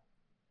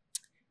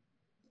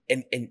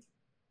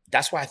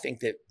that's why I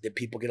think that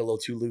people get a little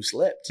too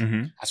loose-lipped.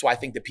 That's why I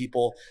think that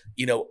people,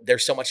 you know,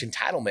 there's so much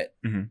entitlement,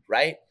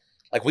 right?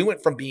 Like we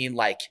went from being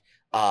like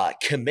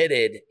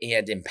committed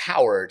and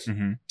empowered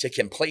to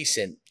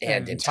complacent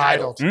and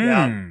entitled.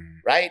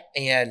 Right?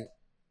 And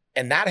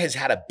that has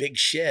had a big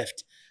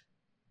shift.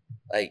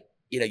 Like,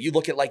 you know, you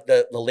look at like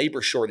the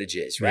labor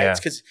shortages, right? Yeah.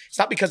 It's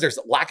not because there's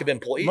a lack of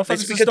employees.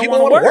 It's because don't people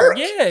don't want to work.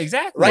 Yeah,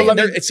 exactly. Right?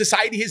 And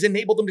society has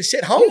enabled them to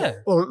sit home. Yeah.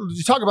 Well,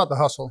 you talk about the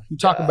hustle. You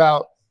talk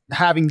about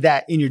having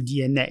that in your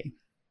DNA.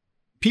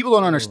 People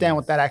don't understand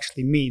what that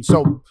actually means.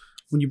 So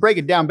when you break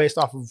it down based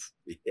off of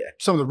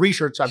some of the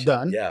research I've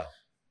done,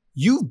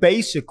 you've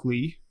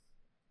basically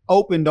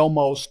opened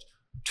almost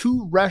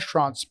 2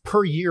 restaurants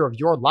per year of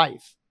your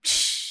life.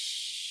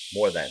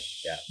 More than,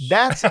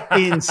 That's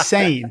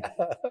insane.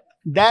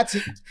 That's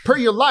per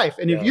your life.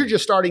 And if you're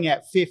just starting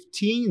at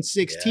 15,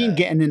 16,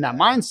 getting in that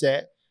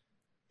mindset,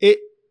 it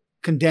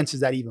condenses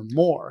that even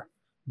more.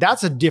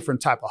 That's a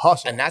different type of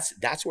hustle. And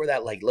that's where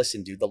that, like,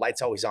 listen, dude, the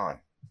light's always on.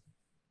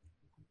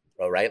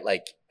 Bro, right?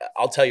 Like,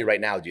 I'll tell you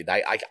right now, dude,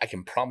 I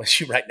can promise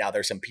you right now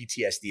there's some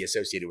PTSD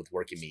associated with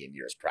working me in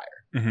years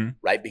prior.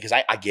 Right? Because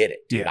I get it,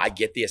 dude. I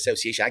get the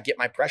association. I get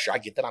my pressure. I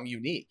get that I'm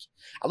unique.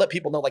 I let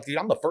people know, like, dude,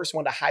 I'm the first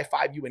one to high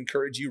five you,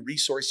 encourage you,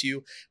 resource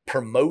you,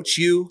 promote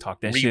you,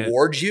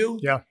 reward you,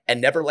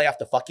 and never lay off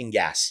the fucking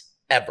gas,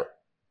 ever.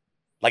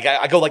 Like,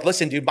 I go like,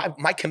 listen, dude,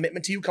 my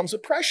commitment to you comes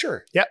with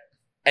pressure. Yep.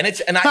 And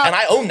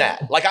I own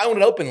that. Like I own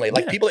it openly.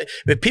 Like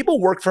if people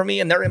work for me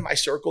and they're in my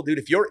circle, dude,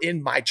 if you're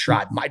in my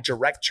tribe, my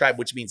direct tribe,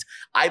 which means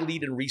I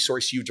lead and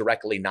resource you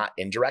directly, not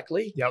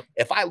indirectly. Yep.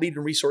 If I lead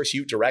and resource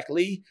you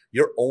directly,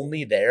 you're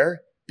only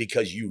there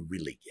because you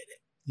really get it.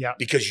 Yeah.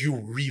 Because you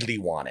really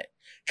want it.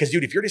 Because,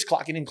 dude, if you're just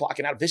clocking in,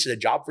 clocking out, if this is a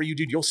job for you,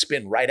 dude, you'll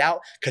spin right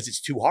out because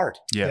it's too hard.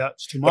 Yeah.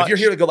 It's too much. But if you're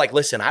here to go like,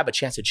 listen, I have a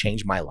chance to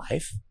change my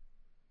life.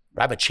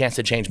 I have a chance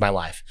to change my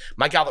life.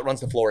 My gal that runs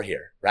the floor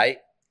here, right?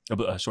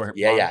 Short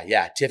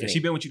yeah. Tiffany. She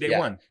been with you day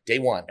one. Day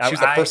one. She was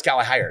the first gal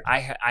I hired.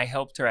 I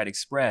helped her at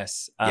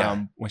Express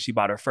when she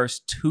bought her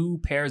first 2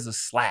 pairs of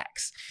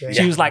slacks.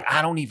 She was like,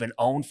 I don't even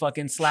own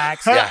fucking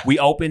slacks. We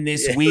opened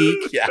this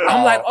week.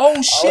 I'm like,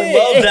 oh shit.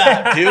 I love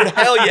that, dude.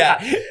 Hell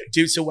yeah.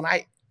 Dude, so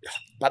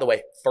by the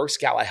way, first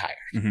gal I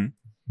hired.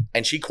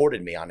 And she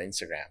courted me on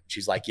Instagram.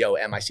 She's like, yo,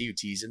 Em, I see you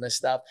teasing this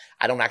stuff.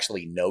 I don't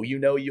actually know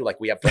you. Like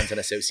we have friends in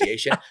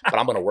association, but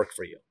I'm going to work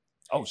for you.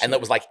 Oh, shit. And that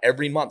was like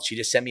every month she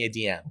just sent me a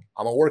DM.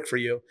 I'm going to work for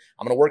you.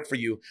 I'm going to work for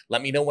you.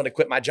 Let me know when to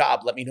quit my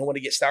job. Let me know when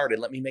to get started.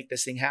 Let me make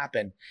this thing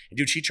happen. And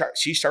dude,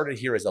 she started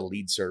here as a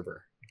lead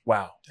server.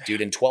 Wow. Dude,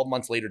 and 12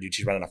 months later, dude,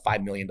 she's running a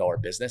 $5 million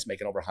business,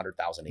 making over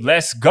 $100,000 a year.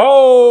 Let's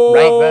go.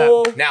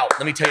 Right. Now,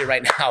 let me tell you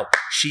right now,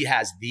 she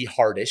has the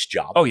hardest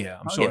job. Oh, yeah.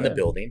 I'm sure. In the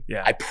building.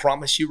 Yeah. I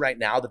promise you right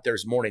now that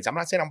there's mornings. I'm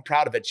not saying I'm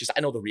proud of it. Just I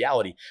know the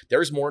reality.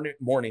 There's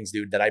mornings,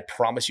 dude, that I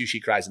promise you she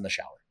cries in the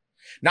shower.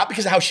 Not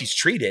because of how she's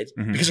treated,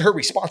 because of her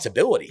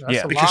responsibility.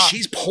 Because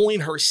she's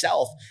pulling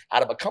herself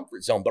out of a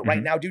comfort zone. But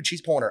right now, dude,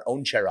 she's pulling her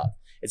own chair up.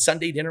 It's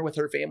Sunday dinner with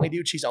her family,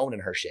 dude. She's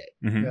owning her shit.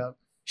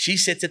 She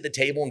sits at the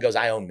table and goes,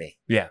 I own me.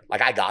 Yeah.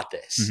 Like, I got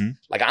this.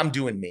 Like, I'm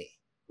doing me.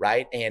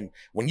 Right. And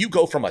when you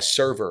go from a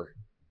server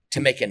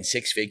to making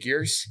 6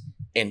 figures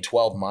in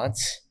 12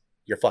 months,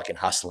 you're fucking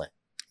hustling.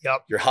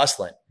 Yep. You're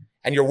hustling.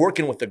 And you're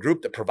working with the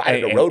group that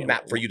provided a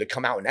roadmap for you to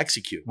come out and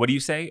execute. What do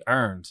you say?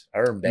 Earned,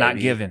 baby. Not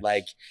given.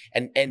 Like,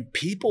 and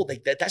people,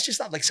 that's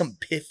just not like some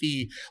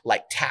pithy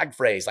like tag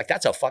phrase. Like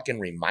that's a fucking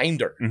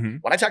reminder.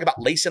 When I talk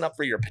about lacing up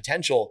for your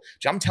potential,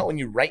 I'm telling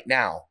you right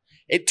now,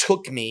 it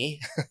took me,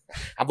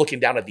 I'm looking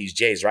down at these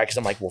J's, right? Because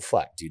I'm like, well,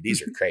 fuck, dude,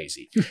 these are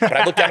crazy. But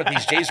I look down at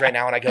these J's right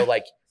now and I go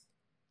like,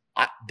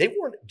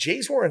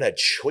 J's weren't a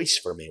choice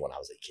for me when I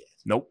was a kid.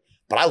 Nope.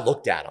 But I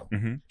looked at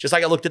them, just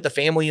like I looked at the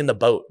family in the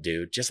boat,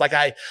 dude. Just like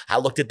I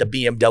looked at the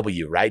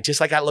BMW, right? Just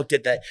like I looked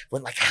at that.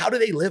 When like, how do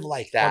they live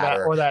like that?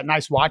 Or that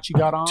nice watch you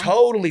got on.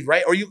 Totally,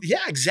 right? Or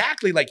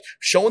exactly. Like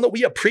showing that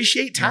we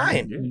appreciate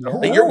time,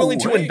 that you're willing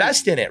to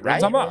invest in it,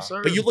 right?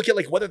 But you look at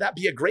like whether that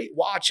be a great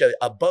watch,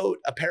 a boat,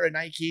 a pair of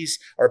Nikes,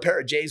 or a pair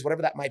of J's,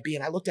 whatever that might be.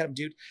 And I looked at them,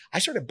 dude. I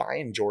started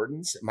buying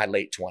Jordans in my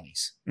late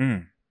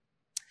 20s.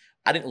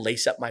 I didn't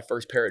lace up my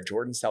first pair of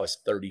Jordans till I was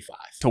 35.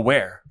 To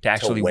wear? To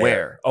actually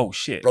wear? Oh,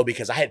 shit. Bro,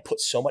 because I had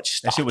put so much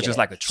stock in it. That shit was just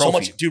like a trophy. So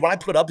much, dude, when I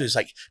put up, it was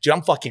like, dude,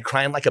 I'm fucking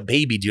crying like a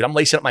baby, dude. I'm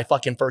lacing up my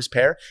fucking first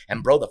pair.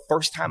 And bro, the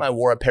first time I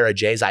wore a pair of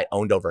J's, I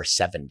owned over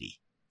 70.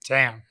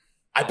 Damn.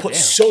 I put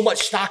so much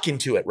stock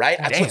into it, right?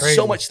 I put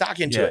so much stock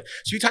into it.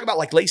 So you talk about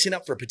like lacing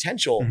up for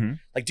potential.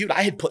 Like, dude,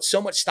 I had put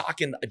so much stock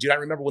in. Dude, I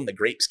remember when the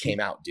grapes came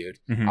out, dude.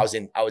 I was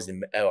in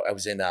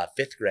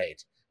 5th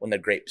grade when the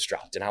grapes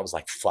dropped. And I was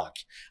like, fuck,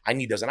 I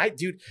need those. And I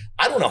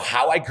don't know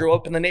how I grew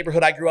up in the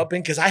neighborhood I grew up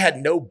in, because I had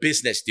no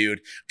business,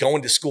 dude,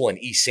 going to school in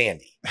East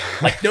Sandy.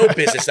 Like no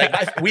business.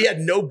 Like we had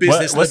no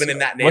business living in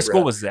that neighborhood. What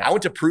school was that? I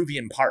went to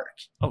Peruvian Park.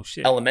 Oh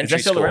shit. Elementary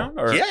Is that still school. around?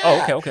 Or? Yeah.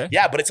 Oh, okay.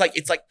 Yeah, but it's like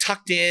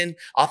tucked in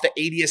off the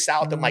 80th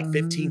South and like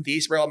 15th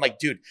East, bro. I'm like,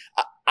 dude,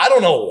 I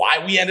don't know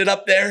why we ended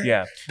up there.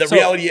 Yeah. The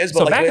reality is, but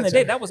so like, back in the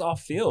day, that was all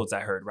fields,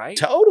 I heard, right?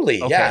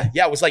 Totally. Okay. Yeah.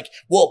 Yeah. It was like,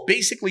 well,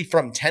 basically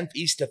from 10th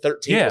East to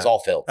 13th was all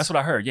fields. That's what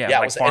I heard. Yeah. Yeah.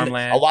 Like It was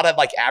farmland. a lot of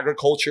like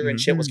agriculture and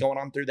shit was going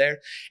on through there.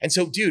 And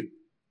so, dude,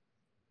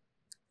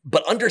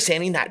 but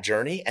understanding that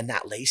journey and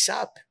that lace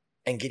up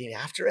and getting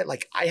after it,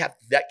 like I have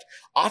that.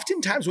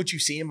 Oftentimes what you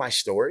see in my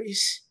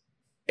stories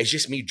is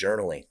just me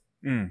journaling.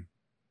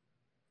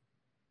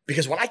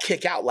 Because when I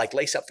kick out like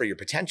lace up for your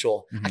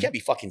potential, I can't be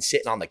fucking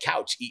sitting on the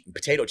couch eating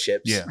potato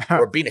chips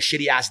or being a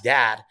shitty ass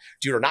dad,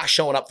 dude, or not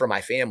showing up for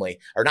my family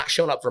or not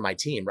showing up for my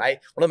team, right?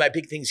 One of my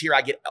big things here,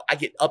 I get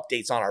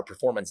updates on our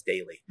performance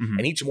daily.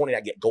 And each morning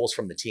I get goals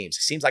from the teams.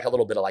 It seems like a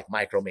little bit of like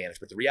micromanagement,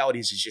 but the reality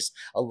is it's just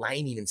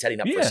aligning and setting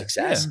up for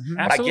success.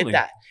 But I get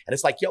that. And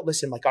it's like, yo,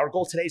 listen, like our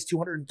goal today is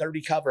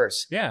 230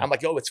 covers. I'm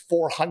like, yo, it's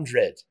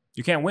 400.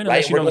 You can't win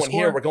unless you know the score. We're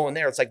going here, we're going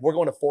there. It's like, we're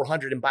going to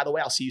 400. And by the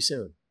way, I'll see you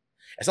soon.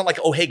 It's not like,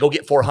 oh, hey, go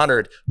get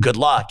 400. Good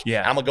luck. Yeah.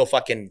 And I'm going to go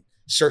fucking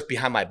surf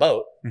behind my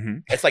boat.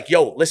 It's like,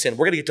 yo, listen,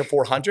 we're going to get to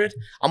 400.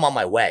 I'm on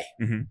my way.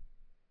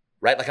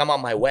 Right? Like I'm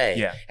on my way.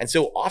 Yeah. And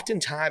so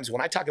oftentimes when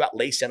I talk about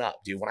lacing up,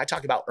 dude, when I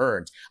talk about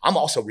earned, I'm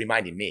also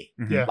reminding me,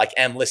 like,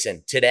 Em,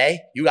 listen, today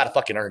you got to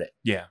fucking earn it.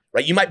 Yeah.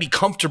 Right? You might be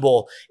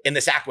comfortable in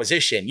this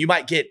acquisition. You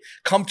might get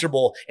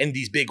comfortable in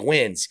these big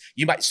wins.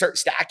 You might start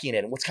stacking it.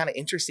 And what's kind of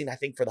interesting, I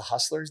think, for the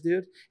hustlers,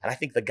 dude, and I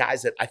think the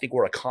guys that I think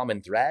were a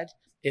common thread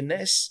in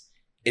this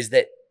is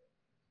that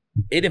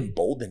it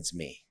emboldens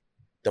me.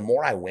 The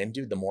more I win,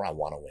 dude, the more I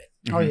want to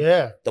win. Oh,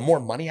 yeah. The more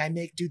money I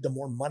make, dude, the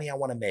more money I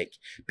want to make.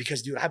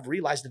 Because, dude, I've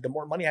realized that the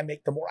more money I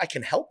make, the more I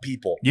can help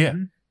people. Yeah.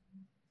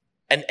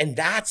 And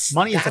that's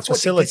money is a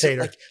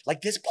facilitator.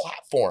 Like this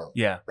platform.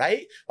 Yeah.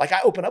 Right? Like I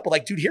open up with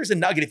like, dude, here's a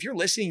nugget. If you're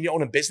listening, you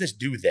own a business,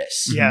 do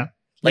this. Yeah.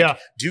 Like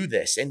do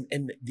this.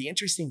 And the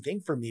interesting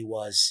thing for me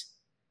was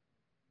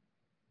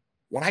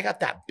when I got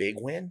that big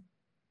win,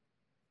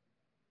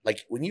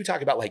 like when you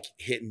talk about like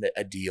hitting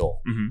a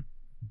deal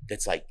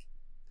that's like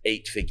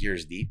 8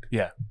 figures deep.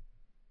 Yeah.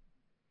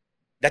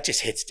 That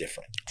just hits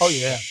different. Oh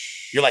yeah.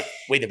 You're like,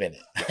 wait a minute.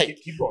 Like,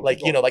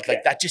 you know, like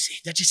that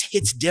just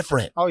hits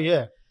different. Oh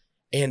yeah.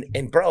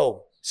 And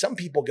bro, some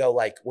people go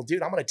like, well,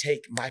 dude, I'm going to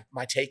take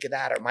my take of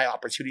that or my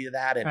opportunity of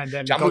that. And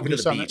then I'm moving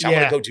to the beach. I'm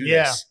going to go do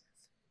this.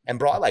 And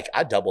bro,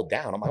 I doubled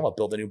down. I'm going to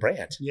build a new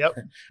brand. Yep.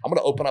 I'm going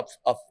to open up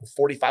a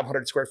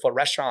 4,500 square foot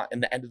restaurant in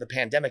the end of the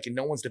pandemic and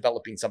no one's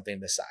developing something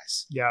this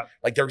size. Yeah.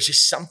 Like there was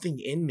just something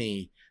in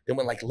me that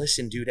went like,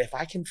 listen, dude, if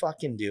I can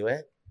fucking do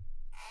it,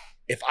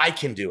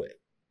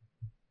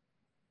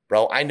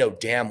 bro, I know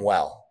damn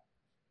well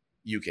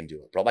you can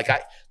do it, bro. Like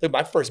look,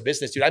 my first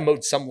business, dude, I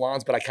mowed some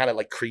lawns, but I kind of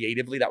like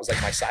creatively, that was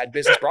like my side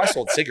business, bro. I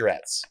sold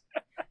cigarettes.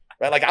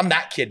 Right? Like I'm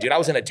that kid, dude. I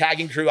was in a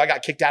tagging crew. I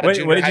got kicked out of junior high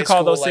school. What did you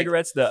call those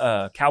cigarettes?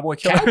 The cowboy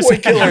killers? Cowboy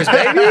killers,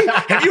 baby.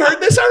 Have you heard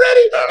this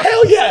already?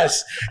 Hell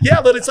yes.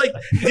 Yeah, but it's like,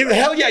 dude,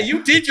 hell yeah,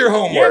 you did your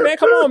homework. Yeah, man,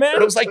 come on, man.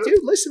 But it was like, dude,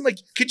 listen, like,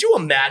 could you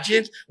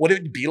imagine what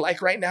it would be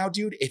like right now,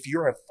 dude, if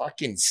you're a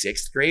fucking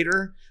 6th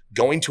grader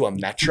going to a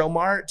Metro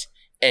Mart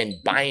and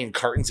buying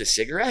cartons of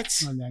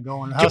cigarettes? And then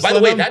going by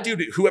the way, that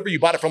dude, whoever you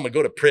bought it from would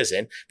go to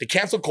prison. The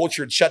cancel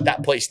culture would shut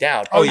that place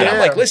down. Oh, and yeah. I'm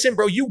like, listen,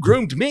 bro, you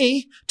groomed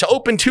me to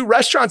open 2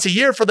 restaurants a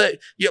year for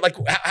like,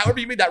 however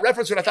you made that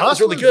reference, what I thought was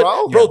really good.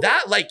 Bro,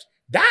 that,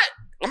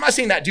 I'm not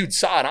saying that dude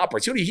saw an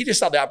opportunity. He just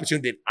saw the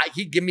opportunity that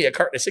he'd give me a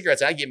carton of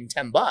cigarettes and I'd give him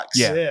 $10.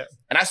 Yeah.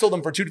 And I sold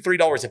them for $2 to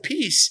 $3 a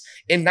piece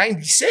in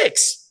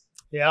 96.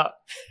 Yeah.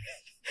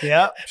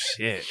 Yeah.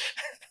 Shit.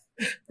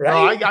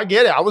 Right? No, I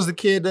get it. I was the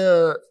kid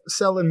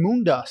selling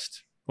moon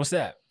dust. What's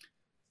that?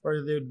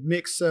 Where they'd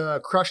mix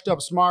crushed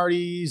up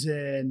Smarties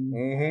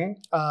and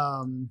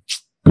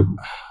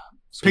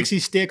Pixie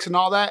sticks and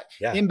all that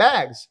in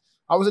bags.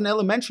 I was in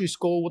elementary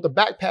school with a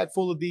backpack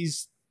full of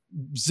these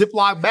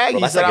Ziploc baggies.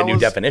 Well, that's like a new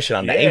definition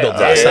on the angle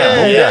dust.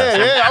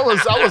 Yeah. I was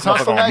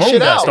hustling that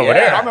shit out. Over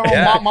there. I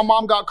remember my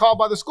mom got called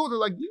by the school. They're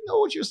like, you know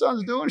what your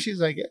son's doing?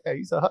 She's like, yeah,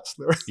 he's a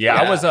hustler. Yeah,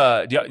 I was.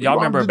 Y'all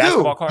remember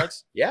basketball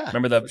cards? Yeah.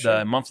 Remember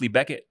the monthly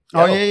Beckett?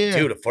 Oh yeah,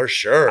 dude, for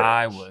sure.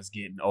 I was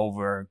getting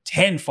over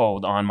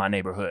tenfold on my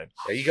neighborhood.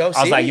 There you go.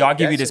 I was like, yo, I'll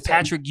give you this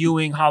Patrick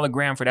Ewing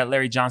hologram for that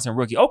Larry Johnson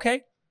rookie.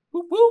 Okay.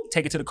 Whoop, whoop.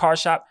 Take it to the car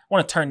shop. I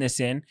want to turn this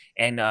in.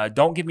 And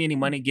don't give me any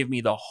money. Give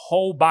me the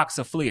whole box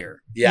of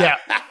Fleer. Yeah.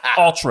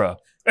 Ultra.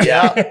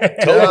 Yeah.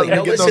 Totally. Yeah,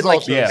 no, listen,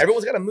 like, yeah.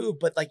 Everyone's got to move,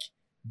 but like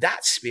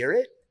that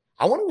spirit,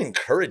 I want to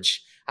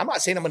encourage. I'm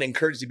not saying I'm going to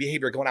encourage the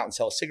behavior of going out and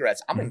sell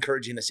cigarettes. I'm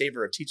encouraging the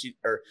savor of teaching,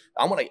 or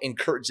I want to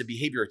encourage the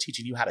behavior of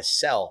teaching you how to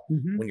sell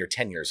when you're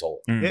 10 years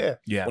old.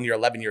 Yeah. When you're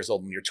 11 years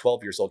old, when you're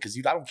 12 years old. Because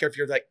I don't care if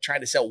you're like trying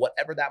to sell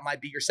whatever that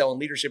might be. You're selling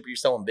leadership or you're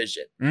selling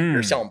vision.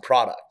 You're selling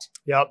product.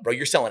 Yep. Bro,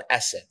 you're selling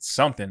essence.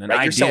 Something, an right?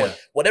 idea. You're selling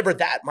whatever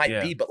that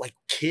might be. But like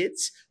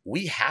kids,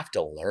 we have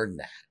to learn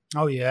that.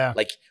 Oh yeah.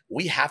 Like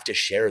we have to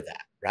share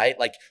that, right?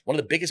 Like one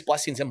of the biggest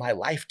blessings in my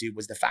life, dude,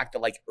 was the fact that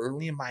like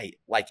early in my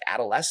like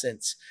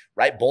adolescence,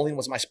 right? Bowling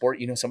was my sport.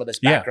 You know, some of this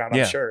background,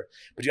 I'm sure.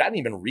 But dude, I didn't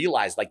even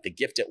realize like the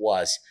gift it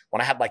was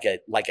when I had like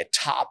a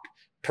top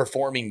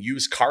performing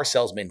used car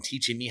salesman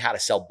teaching me how to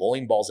sell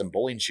bowling balls and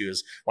bowling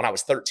shoes when I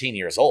was 13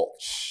 years old.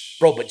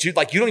 Bro, but dude,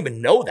 like you don't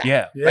even know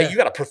that, right? You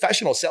got a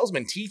professional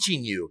salesman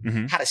teaching you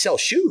how to sell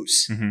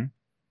shoes,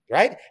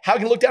 right? How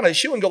can you look down at a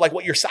shoe and go like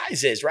what your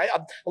size is, right?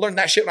 I learned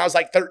that shit when I was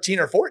like 13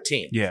 or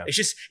 14. Yeah.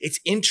 It's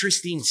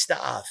interesting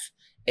stuff.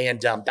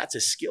 And that's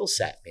a skill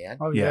set, man.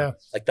 Oh yeah.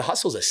 Like the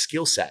hustle's a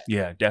skill set.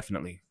 Yeah,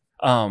 definitely.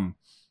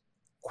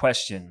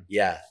 Question.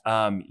 Yeah.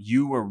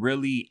 You were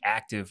really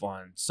active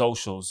on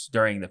socials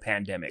during the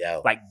pandemic,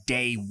 like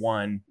day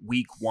one,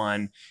 week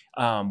one.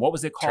 What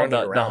was it called?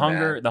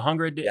 The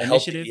Hunger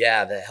Initiative?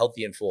 The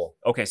Healthy and Full.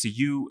 Okay. So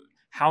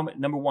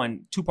number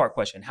one, 2-part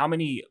question. How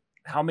many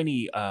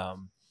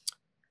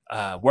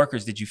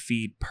workers did you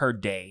feed per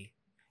day?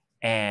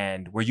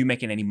 And were you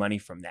making any money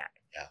from that?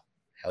 Yeah.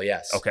 Hell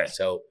yes. Okay.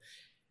 So,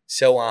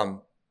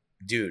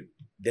 dude,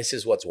 this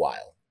is what's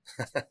wild.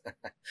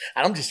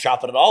 I'm just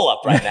chopping it all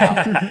up right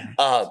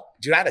now.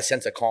 Dude, I had a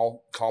sense of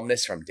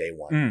calmness from day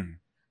one.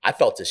 I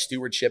felt a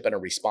stewardship and a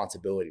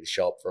responsibility to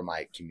show up for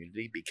my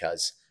community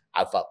because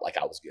I felt like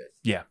I was good.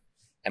 Yeah.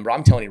 And bro,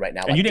 I'm telling you right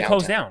now. And like you didn't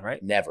close down,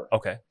 right? Never.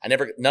 Okay.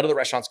 None of the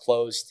restaurants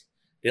closed.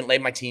 Didn't lay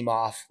my team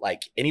off.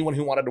 Like anyone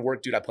who wanted to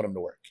work, dude, I put them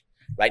to work.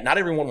 Right? Not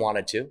everyone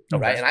wanted to,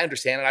 right? And I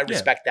understand and I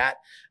respect that.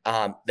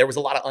 There was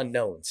a lot of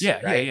unknowns.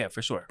 Yeah,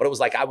 for sure. But it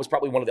was like I was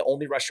probably one of the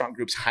only restaurant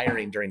groups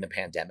hiring during the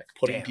pandemic,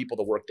 putting people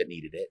to work that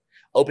needed it,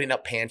 opening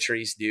up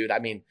pantries, dude. I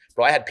mean,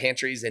 bro, I had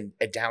pantries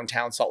at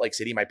downtown Salt Lake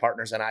City, my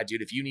partners and I,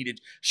 dude. If you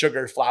needed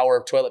sugar,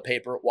 flour, toilet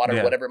paper,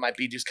 water, whatever it might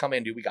be, just come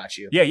in, dude. We got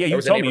you. Yeah.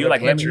 You told me, you're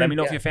like, let me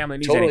know if your family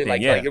needs anything.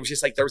 Like it was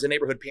just like there was a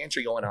neighborhood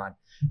pantry going on.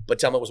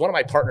 But it was one of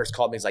my partners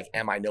called me. He's like,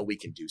 I know we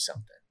can do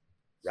something.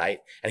 Right.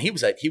 And he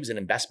was an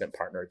investment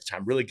partner at the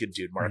time. Really good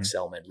dude, Mark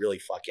Selman, really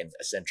fucking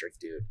eccentric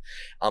dude.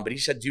 But he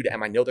said, dude, I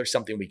know there's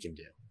something we can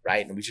do.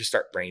 Right. And we just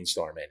start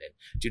brainstorming.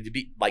 And dude, to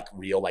be like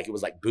real, like it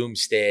was like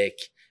boomstick.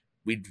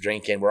 We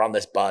drinking, we're on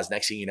this buzz.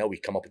 Next thing you know, we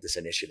come up with this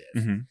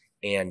initiative.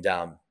 And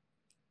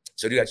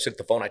so dude, I took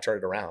the phone, I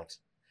turned it around.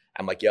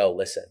 I'm like, yo,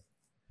 listen,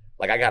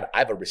 like I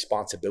have a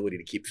responsibility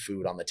to keep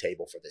food on the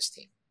table for this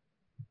team.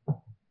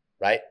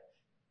 Right.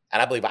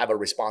 And I believe I have a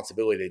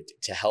responsibility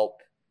to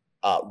help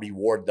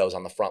reward those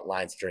on the front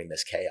lines during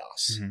this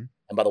chaos. And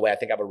by the way, I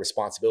think I have a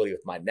responsibility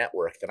with my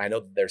network that I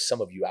know that there's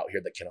some of you out here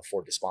that can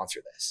afford to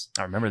sponsor this.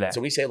 I remember that. So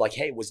we say like,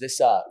 hey, was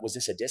this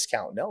a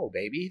discount? No,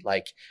 baby.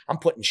 Like I'm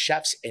putting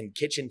chefs and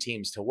kitchen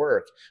teams to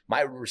work.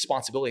 My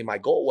responsibility, my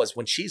goal was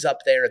when she's up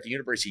there at the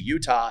University of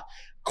Utah,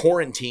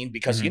 quarantined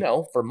because,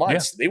 for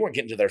months, they weren't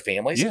getting to their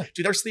families.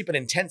 Dude, they're sleeping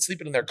in tents,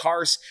 sleeping in their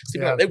cars.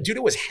 Dude,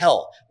 it was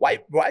hell. Why?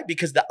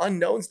 Because the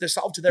unknowns, the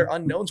solve to their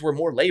unknowns were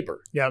more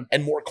labor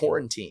and more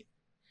quarantine.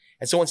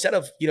 And so instead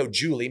of,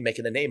 Julie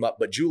making the name up,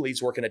 but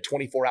Julie's working a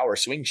 24-hour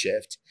swing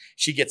shift,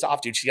 she gets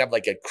off, dude. She have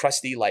like a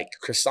crusty like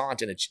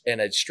croissant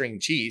and a string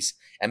cheese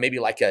and maybe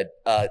like a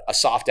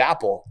soft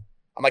apple.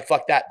 I'm like,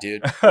 fuck that,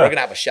 dude. We're going to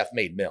have a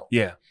chef-made meal.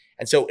 Yeah.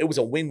 And so it was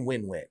a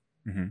win-win-win.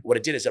 What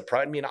it did is it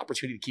provided me an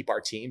opportunity to keep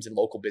our teams and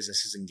local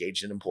businesses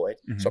engaged and employed.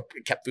 So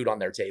it kept food on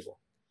their table.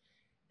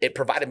 It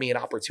provided me an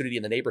opportunity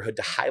in the neighborhood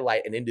to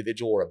highlight an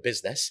individual or a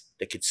business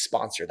that could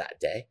sponsor that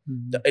day.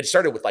 It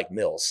started with like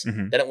meals,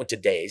 then it went to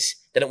days,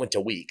 then it went to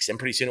weeks. And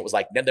pretty soon it was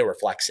like, then they were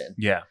flexing.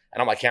 Yeah.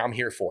 And I'm like, yeah, I'm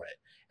here for it.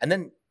 And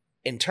then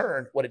in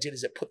turn, what it did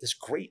is it put this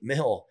great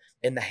meal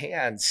in the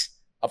hands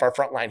of our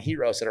frontline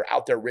heroes that are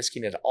out there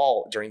risking it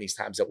all during these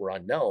times that were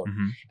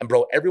unknown. And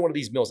bro, every one of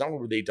these meals, not only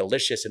were they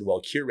delicious and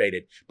well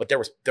curated, but there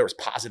was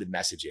positive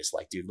messages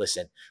like, dude,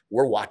 listen,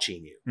 we're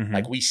watching you.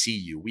 Like we see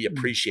you, we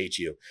appreciate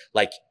you.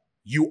 Like,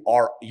 you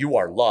are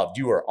loved,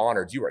 you are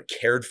honored, you are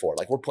cared for.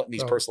 Like we're putting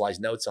these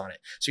personalized notes on it.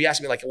 So he asked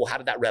me like, well, how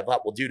did that rev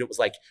up? Well, dude, it was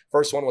like,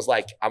 first one was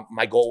like,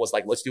 my goal was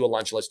like, let's do a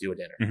lunch, let's do a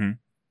dinner.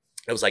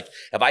 It was like,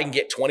 if I can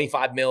get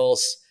 25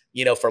 meals,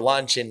 for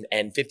lunch and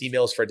 50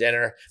 meals for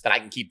dinner, then I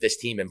can keep this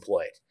team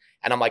employed.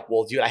 And I'm like,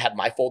 well, dude, I had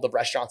my fold of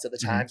restaurants at the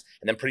time.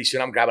 And then pretty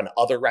soon I'm grabbing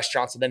other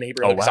restaurants in the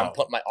neighborhood because I'm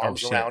putting my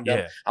arms around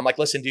them. I'm like,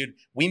 listen, dude,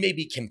 we may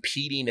be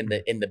competing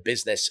in the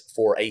business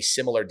for a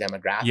similar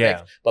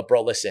demographic, but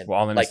bro, listen, we're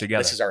all in like this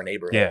together. This is our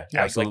neighborhood. Yeah,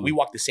 absolutely. Like we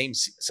walk the same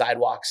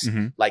sidewalks.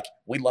 Like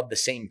we love the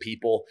same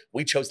people.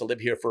 We chose to live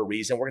here for a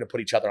reason. We're going to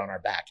put each other on our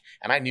back.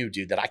 And I knew,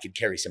 dude, that I could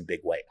carry some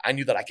big weight. I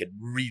knew that I could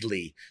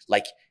really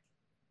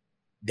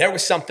there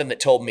was something that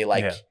told me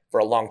for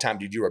a long time,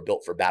 dude, you were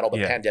built for battle.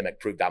 The pandemic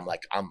proved I'm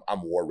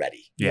war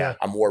ready. Yeah.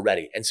 I'm war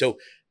ready. And so,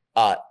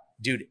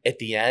 dude, at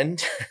the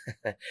end,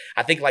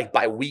 I think like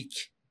by week,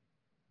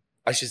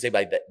 I should say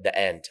by the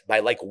end, by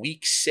like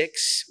week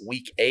 6,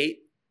 week 8,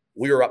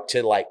 we were up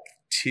to like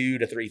 2,000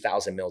 to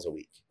 3,000 meals a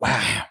week.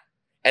 Wow.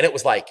 And it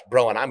was like,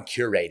 bro, and I'm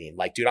curating.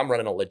 Like, dude, I'm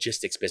running a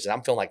logistics business.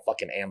 I'm feeling like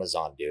fucking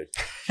Amazon, dude.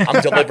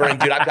 I'm delivering,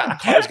 dude. I've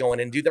got cars going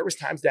in. Dude, there was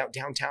times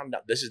downtown,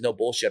 this is no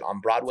bullshit, on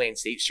Broadway and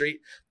State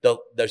Street, the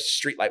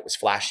street light was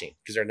flashing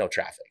because there's no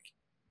traffic.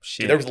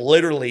 Shit.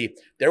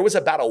 There was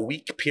about a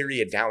week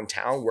period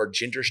downtown where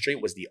Ginger Street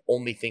was the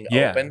only thing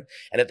open.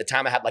 And at the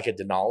time I had like a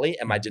Denali,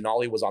 and my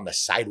Denali was on the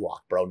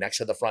sidewalk, bro, next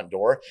to the front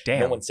door.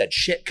 Damn. No one said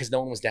shit because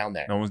no one was down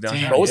there. No one was down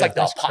there. Bro, it was like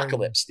the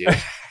apocalypse, dude.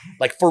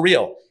 Like for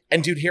real.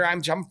 And dude, here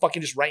I'm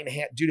fucking just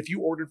writing dude, if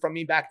you ordered from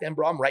me back then,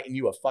 bro, I'm writing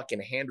you a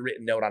fucking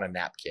handwritten note on a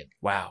napkin.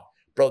 Wow.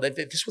 Bro,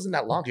 this wasn't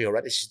that long ago,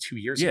 right? This is 2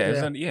 years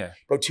ago. Yeah.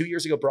 Bro, 2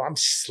 years ago, bro, I'm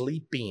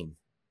sleeping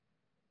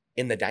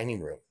in the dining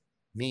room.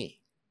 Me.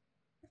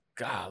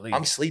 Golly.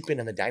 I'm sleeping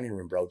in the dining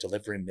room, bro,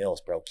 delivering meals,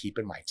 bro,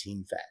 keeping my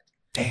team fed.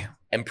 Damn.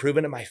 And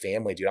proving to my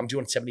family, dude, I'm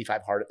doing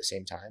 75 hard at the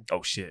same time.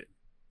 Oh, shit.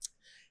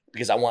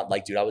 Because I want,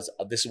 like, dude,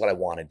 this is what I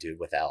wanted, dude,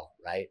 with Elle,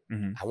 right?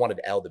 Mm-hmm. I wanted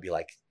Elle to be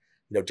like,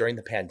 you know, during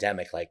the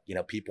pandemic, like, you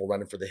know, people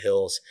running for the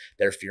hills,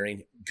 they're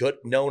fearing good,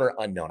 known or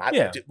unknown.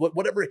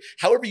 Whatever,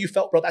 however you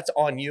felt, bro, that's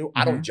on you. Mm-hmm.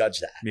 I don't judge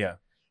that. Yeah.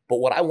 But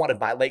what I wanted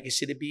my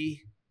legacy to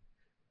be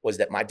was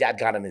that my dad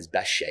got in his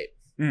best shape.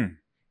 Mm.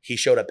 He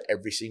showed up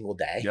every single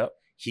day. Yep.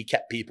 He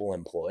kept people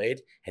employed,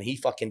 and he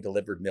fucking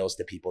delivered meals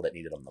to people that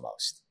needed them the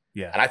most.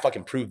 Yeah. And I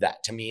fucking proved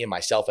that to me and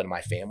myself and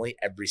my family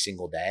every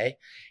single day.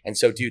 And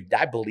so, dude,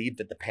 I believe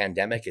that the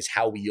pandemic is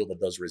how we yielded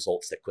those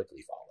results that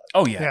quickly followed.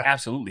 Oh, yeah.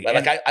 Absolutely.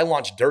 Like I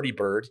launched Dirty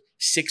Bird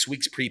 6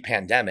 weeks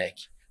pre-pandemic,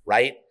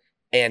 right?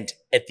 And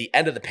at the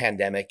end of the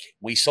pandemic,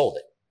 we sold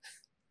it.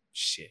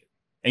 Shit.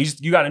 And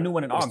you got a new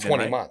one in August,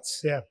 20 right?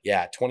 months. Yeah.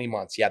 Yeah, 20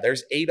 months. Yeah,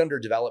 there's 8 under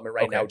development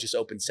right now. Just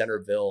opened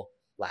Centerville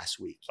last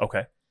week.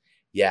 Okay.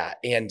 Yeah.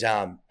 And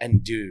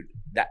dude,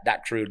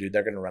 that crew, dude,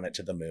 they're going to run it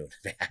to the moon,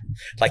 man.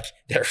 Like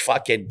you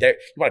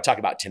want to talk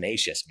about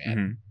tenacious, man.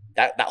 Mm-hmm.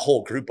 That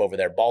whole group over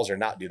there, balls or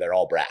not, dude, they're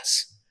all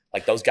brass.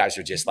 Like those guys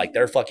are just like,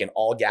 they're fucking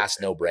all gas,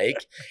 no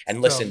brake.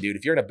 And listen, dude,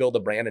 if you're going to build a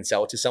brand and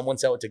sell it to someone,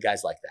 sell it to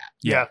guys like that.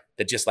 Yeah.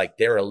 That just like,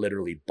 they're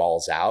literally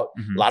balls out.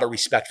 Mm-hmm. A lot of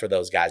respect for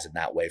those guys in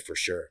that way for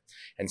sure.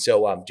 And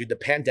so, dude, the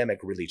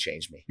pandemic really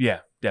changed me. Yeah,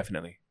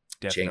 definitely.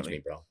 Changed me,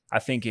 bro. I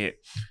think it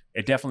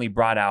definitely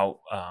brought out,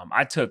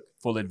 I took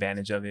full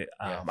advantage of it.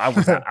 I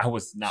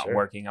was not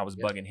working. I was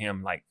bugging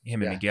him, like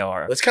him and Miguel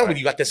are. That's kind of when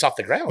you got this off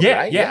the ground,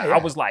 right? Yeah. I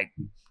was like,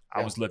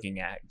 I was looking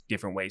at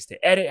different ways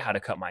to edit, how to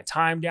cut my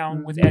time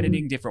down with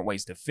editing, different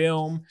ways to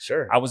film.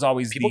 Sure. I was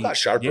always people got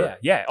sharper.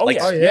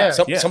 Yeah.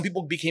 Some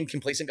people became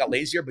complacent, got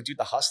lazier, but dude,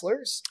 the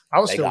hustlers, I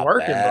was still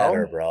working,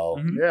 bro.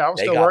 Mm-hmm. Yeah, I was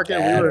still working.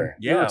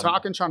 We were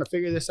talking, trying to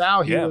figure this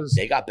out.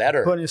 They got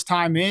better, putting his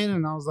time in,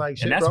 and I was like,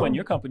 shit, and that's when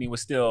your company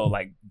was still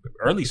like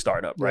early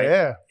startup, right?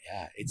 Yeah.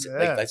 It's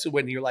like that's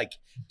when you're like,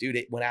 dude,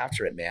 it went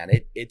after it, man.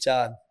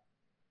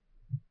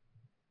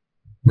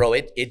 Bro,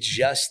 it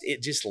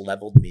just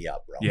leveled me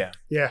up, bro.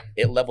 Yeah.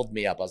 It leveled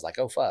me up. I was like,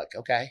 oh fuck,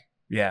 okay.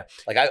 Yeah.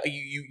 Like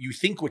you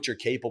think what you're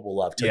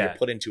capable of till you're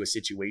put into a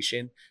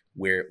situation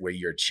where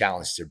you're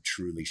challenged to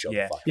truly show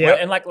the fuck. Yeah. Well,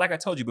 and like I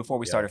told you before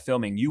we started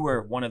filming, you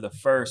were one of the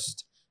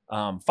first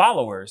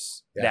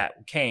followers that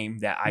came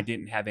that I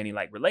didn't have any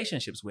like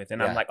relationships with.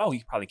 And I'm like, oh,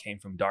 he probably came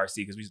from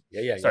Darcy because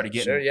we started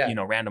getting,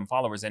 random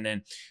followers. And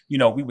then,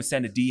 we would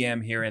send a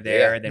DM here and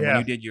there. And then when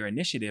you did your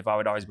initiative, I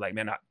would always be like,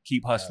 man,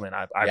 keep hustling.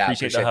 I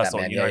appreciate the hustle.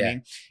 That, you know what I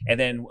mean? And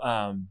then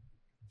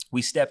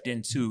we stepped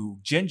into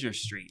Ginger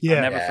Street. I'll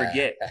never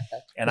forget.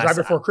 And right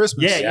before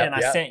Christmas. And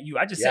I sent you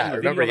a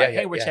video like,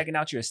 hey, we're checking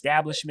out your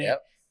establishment.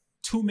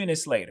 2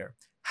 minutes later,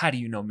 how do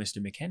you know Mr.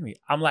 McHenry?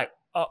 I'm like,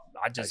 oh,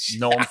 I just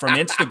know him from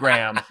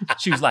Instagram.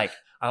 She was like,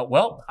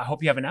 well, I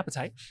hope you have an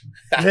appetite.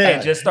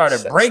 And just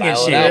started bringing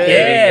shit.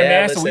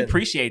 Man. Listen, so we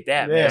appreciate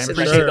that, man.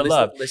 Appreciate the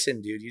love.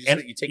 Listen, dude,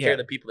 you take care of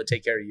the people that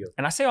take care of you.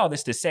 And I say all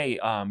this to say,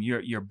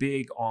 you're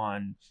big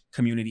on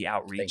community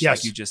outreach,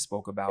 like you just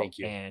spoke about,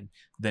 and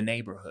the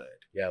neighborhood.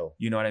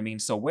 You know what I mean?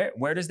 So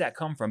where does that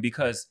come from?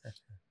 Because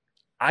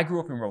I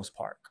grew up in Rose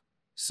Park.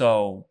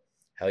 So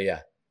hell yeah.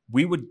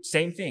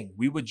 Same thing.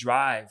 We would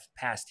drive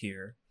past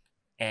here.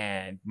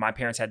 And my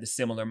parents had the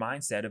similar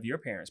mindset of your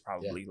parents,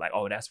 probably like,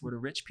 oh, that's where the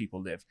rich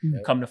people live.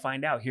 Come to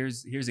find out,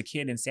 here's a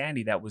kid in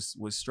Sandy that was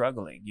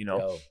struggling,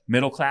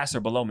 middle class or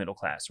below middle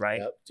class,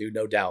 right? Dude,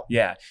 no doubt.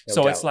 Yeah.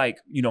 So it's like,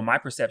 my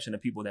perception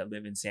of people that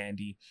live in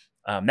Sandy,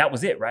 that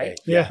was it, right?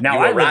 Yeah.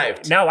 Now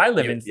I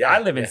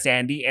live in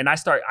Sandy, and I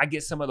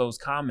get some of those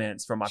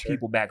comments from my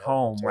people back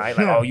home, right?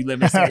 Like, oh, you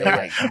live in Sandy.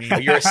 Like,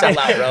 you're a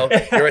sellout,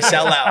 bro. You're a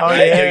sellout,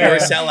 right? You're a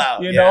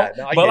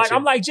sellout. But like,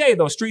 I'm like Jay,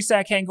 though. Street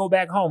side can't go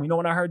back home. You know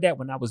when I heard that?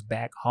 When I was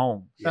back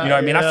home. You know what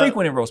I mean? I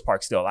frequent in Rose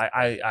Park still.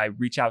 I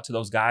reach out to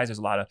those guys. There's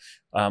a lot of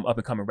up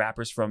and coming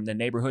rappers from the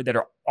neighborhood that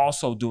are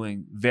also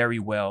doing very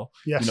well,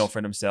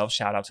 for themselves.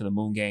 Shout out to the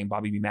Moon Gang,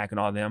 Bobby B. Mack, and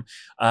all of them.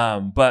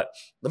 But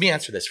let me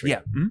answer this for you.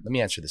 Mm-hmm. Let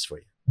me answer this for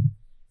you.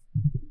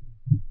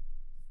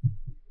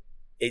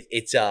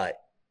 It's a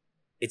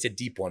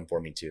deep one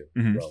for me too,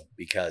 bro,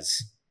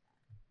 because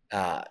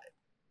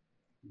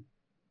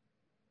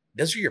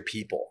those are your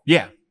people.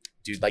 Yeah.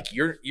 Dude, like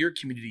your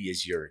community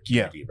is your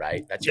community,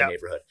 right? That's your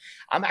neighborhood.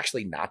 I'm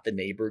actually not the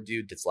neighbor,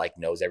 dude, that's like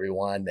knows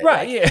everyone. That,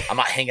 I'm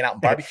not hanging out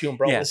and barbecuing,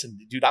 bro. Listen,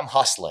 dude, I'm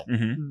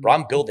hustling. Bro,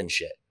 I'm building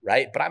shit,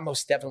 right? But I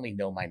most definitely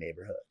know my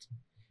neighborhood.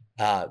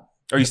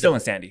 Are you still in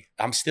Sandy?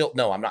 I'm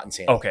not in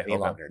Sandy any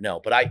longer.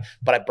 No, but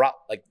I brought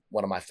like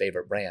one of my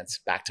favorite brands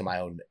back to my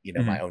own,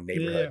 my own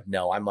neighborhood. Yeah.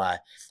 No,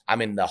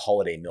 I'm in the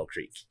Holiday Mill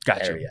Creek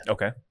area.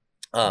 Okay.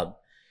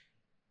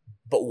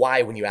 But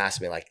why, when you ask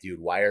me, like, dude,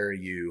 why are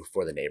you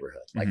for the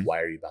neighborhood? Like,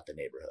 why are you about the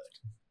neighborhood?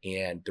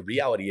 And the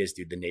reality is,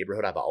 dude, the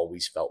neighborhood I've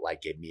always felt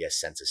like gave me a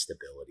sense of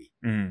stability.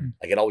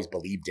 Like it always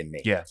believed in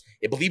me. Yeah.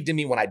 It believed in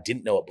me when I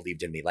didn't know it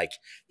believed in me. Like,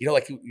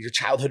 like your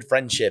childhood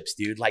friendships,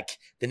 dude, like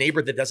the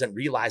neighbor that doesn't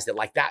realize that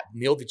like that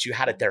meal that you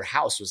had at their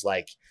house was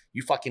like,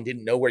 you fucking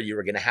didn't know where you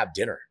were going to have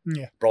dinner.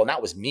 Yeah. Bro. And that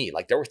was me.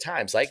 Like there were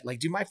times like,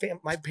 dude, my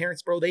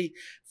parents, bro, they,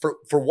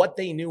 for what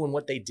they knew and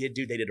what they did,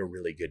 dude, they did a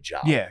really good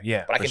job. Yeah.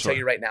 Yeah. But I can tell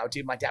you right now,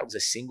 dude, my dad was a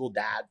single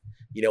dad,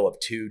 of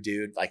 2,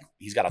 dude. Like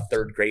he's got a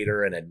 3rd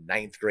grader and a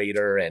 9th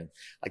grader. And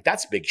like,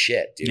 that's big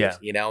shit, dude.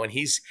 Yeah. And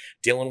he's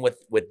dealing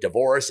with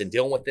divorce and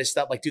dealing with this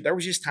stuff. Like, dude, there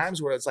was just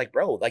times where it's like,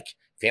 bro, like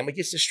family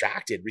gets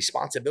distracted,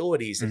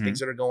 responsibilities and things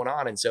that are going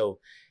on. And so,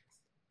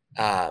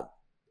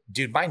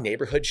 dude, my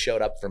neighborhood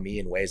showed up for me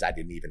in ways I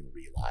didn't even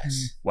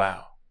realize.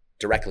 Wow.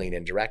 Directly and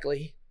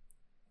indirectly.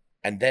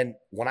 And then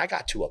when I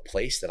got to a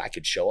place that I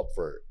could show up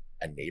for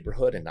a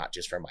neighborhood and not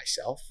just for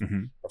myself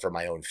or for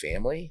my own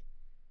family,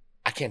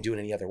 I can't do it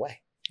any other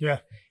way. Yeah.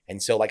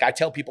 And so like I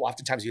tell people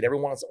oftentimes, dude,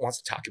 everyone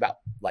wants to talk about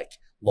like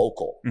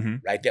local,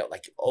 right? They're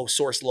like, oh,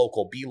 source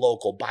local, be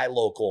local, buy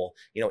local,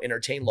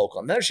 entertain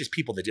local. And there's just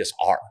people that just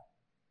are,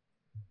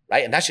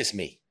 right? And that's just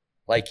me.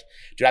 Like,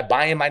 dude, I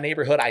buy in my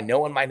neighborhood. I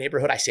know in my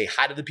neighborhood. I say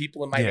hi to the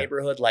people in my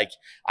neighborhood. Like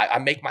I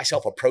make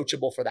myself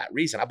approachable for that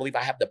reason. I believe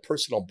I have the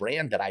personal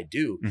brand that I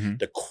do,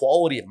 the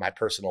quality of my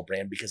personal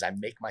brand because I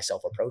make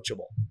myself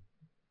approachable.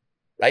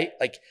 Right?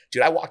 Like,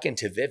 dude, I walk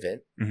into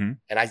Vivint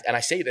and I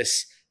say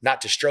this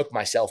not to stroke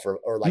myself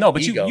or like no,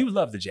 but ego, you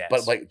love the jazz.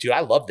 But like, dude, I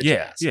love the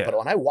jazz. Yeah. But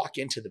when I walk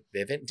into the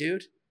Vivint,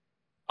 dude,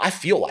 I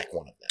feel like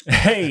one of them.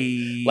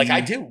 Hey. Like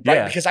I do,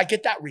 right? Because I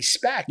get that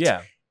respect.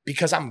 Yeah.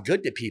 Because I'm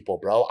good to people,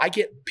 bro. I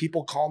get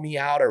people call me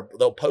out or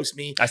they'll post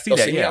me. I see they'll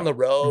that, see me on the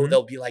road.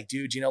 They'll be like,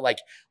 dude, like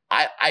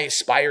I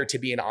aspire to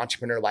be an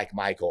entrepreneur like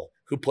Michael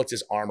who puts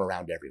his arm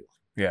around everyone.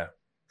 Yeah.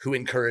 Who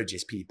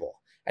encourages people.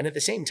 And at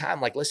the same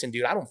time, like, listen,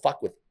 dude, I don't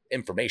fuck with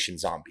information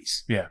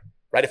zombies. Yeah.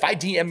 Right? If I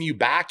DM you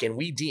back and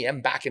we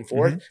DM back and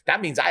forth, that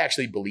means I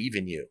actually believe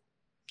in you.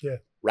 Yeah.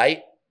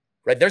 Right?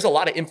 Right. There's a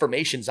lot of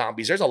information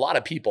zombies. There's a lot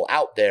of people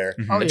out there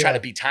that try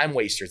to be time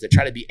wasters, that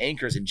try to be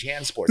anchors in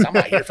Jan sports. I'm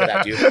not here for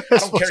that, dude. I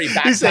don't carry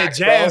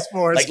backpacks,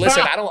 bro. Like,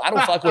 listen, I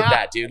don't fuck with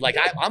that, dude. Like,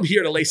 I'm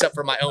here to lace up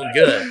for my own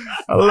good.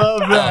 I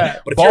love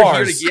that. But if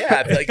you're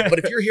here to, but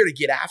if you're here to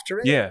get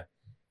after it,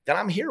 then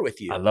I'm here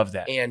with you. I love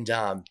that.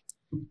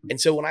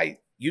 And so when I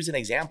use an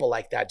example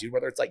like that, dude,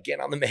 whether it's like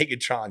getting on the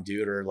Megatron,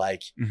 dude, or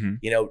like,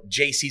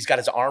 JC's got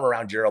his arm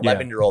around your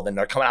 11-year-old and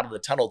they're coming out of the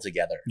tunnel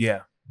together. Yeah.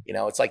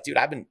 It's like, dude,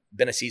 I've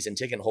been a season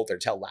ticket holder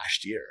till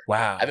last year.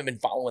 Wow. I haven't been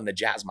following the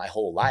Jazz my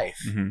whole life.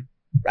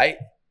 Right?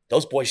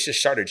 Those boys just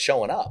started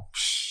showing up.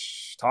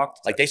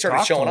 They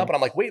started showing up and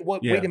I'm like, wait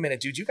a minute,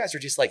 dude. You guys are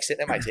just like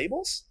sitting at my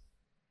tables?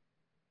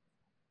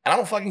 And I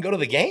don't fucking go to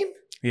the game?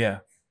 Yeah.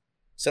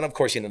 So then, of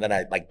course, then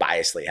I like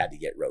biasly had to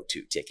get row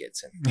 2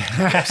 tickets and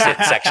sit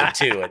in section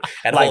 2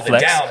 and like hold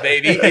flex. it down,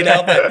 baby.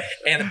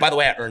 And by the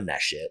way, I earned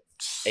that shit.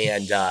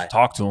 And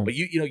talk to them. But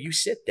you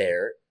sit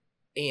there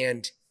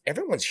and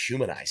everyone's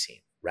humanizing,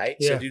 right?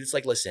 Yeah. So dude, it's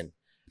like, listen,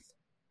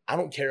 I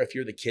don't care if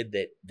you're the kid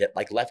that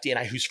like Lefty and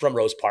I, who's from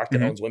Rose Park,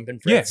 that owns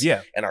Wimpin Fritz,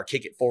 and our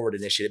Kick It Forward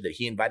initiative that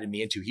he invited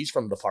me into, he's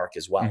from the park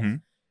as well.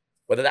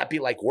 Whether that be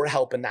like we're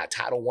helping that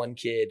Title I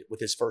kid with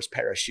his first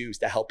pair of shoes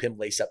to help him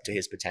lace up to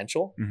his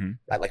potential,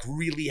 right? Like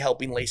really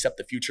helping lace up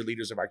the future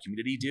leaders of our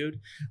community, dude.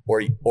 Or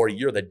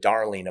you're the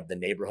darling of the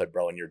neighborhood,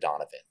 bro, and you're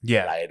Donovan,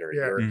 right? Or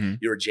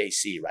you're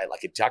JC, right?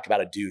 Like, talk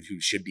about a dude who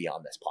should be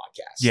on this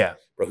podcast,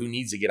 bro, who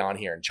needs to get on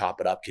here and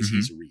chop it up because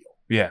he's real.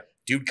 Yeah.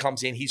 Dude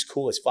comes in, he's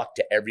cool as fuck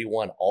to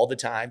everyone all the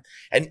time,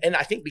 and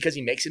I think because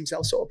he makes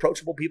himself so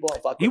approachable, people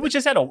don't fuck with him. He was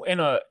just at a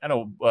water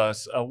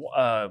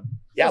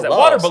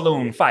water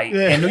balloon fight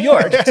in New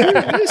York. Dude,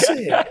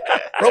 listen,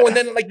 bro, and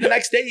then like the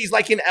next day he's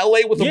like in LA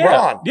with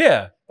LeBron.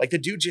 Yeah, like the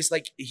dude just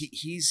like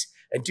he's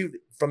and dude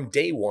from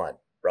day one,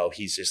 bro,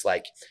 he's just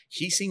like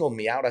he singled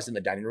me out. I was in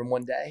the dining room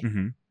one day,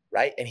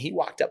 right, and he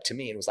walked up to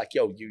me and was like,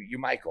 "Yo, you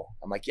Michael?"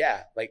 I'm like,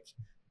 "Yeah," like.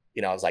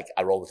 I was like,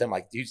 I rolled with him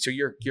like, dude, so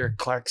you're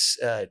Clark's,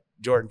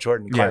 Jordan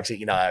Clark's,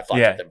 I fucked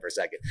with him for a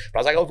second. But I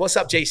was like, oh, what's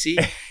up, JC?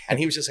 And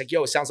he was just like,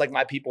 yo, it sounds like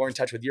my people are in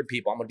touch with your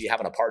people. I'm going to be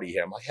having a party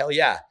here. I'm like, hell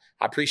yeah,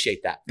 I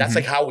appreciate that. That's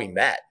like how we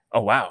met.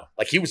 Oh, wow.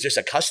 Like he was just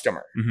a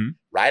customer,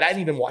 right? I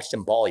hadn't even watched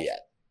him ball yet.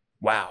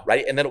 Wow.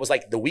 Right. And then it was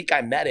like the week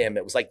I met him,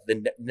 it was like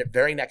the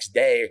very next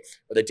day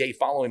or the day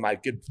following, my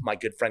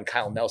good friend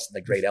Kyle Nelson,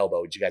 the Great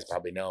Elbow, which you guys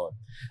probably know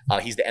him.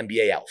 He's the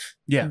NBA elf.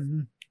 Yeah.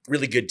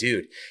 Really good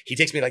dude. He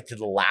takes me like to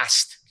the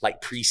last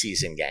like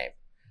preseason game,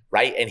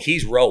 right? And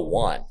he's row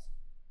 1,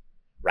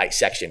 right?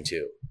 Section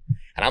 2.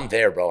 And I'm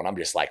there, bro. And I'm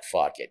just like,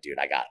 fuck it, dude.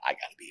 I got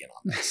to be in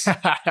on this.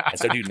 And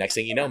so, dude, next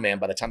thing you know, man,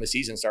 by the time the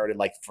season started,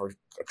 like for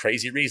a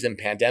crazy reason,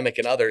 pandemic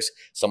and others,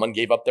 someone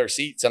gave up their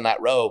seats on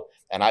that row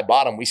and I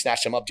bought them. We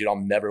snatched them up, dude. I'll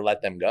never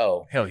let them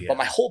go. Hell yeah. But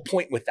my whole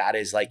point with that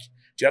is like,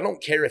 dude, I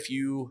don't care if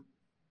you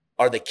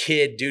are the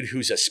kid, dude,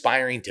 who's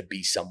aspiring to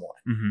be someone.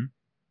 Mm-hmm.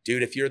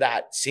 Dude, if you're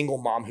that single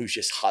mom who's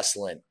just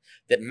hustling,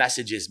 that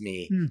messages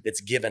me,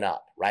 that's given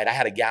up, right? I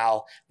had a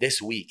gal this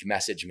week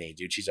message me,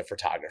 dude. She's a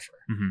photographer.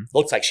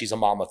 Looks like she's a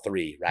mom of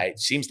 3, right?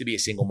 Seems to be a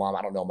single mom.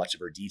 I don't know much of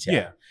her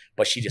detail,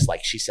 but she just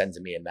like, she sends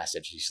me a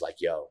message. She's like,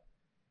 yo,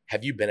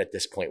 have you been at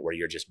this point where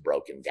you're just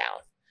broken down?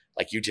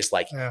 Like you just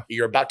like,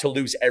 you're about to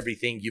lose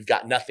everything. You've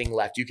got nothing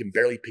left. You can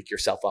barely pick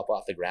yourself up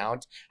off the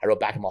ground. I wrote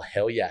back, I'm all,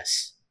 hell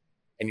yes.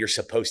 And you're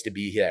supposed to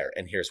be here.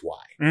 And here's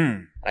why.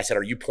 And I said,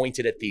 are you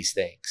pointed at these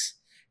things?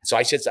 So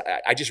I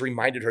just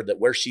reminded her that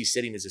where she's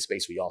sitting is a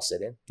space we all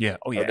sit in. Yeah.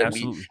 Oh yeah.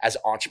 Absolutely. We, as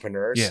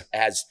entrepreneurs,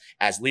 as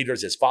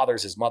leaders, as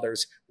fathers, as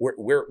mothers,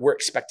 we're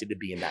expected to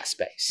be in that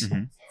space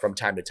from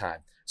time to time.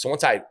 So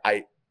once I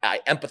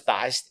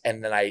empathized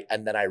and then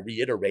I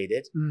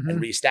reiterated and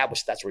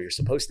reestablished that's where you're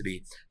supposed to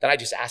be. Then I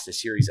just asked a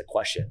series of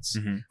questions.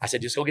 I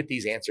said, just go get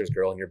these answers,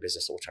 girl, and your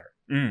business will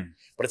turn.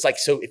 But it's like,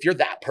 so if you're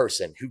that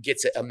person who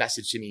gets a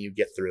message to me, you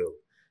get through.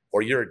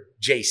 Or you're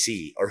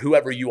JC or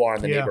whoever you are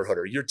in the neighborhood,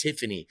 or you're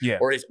Tiffany,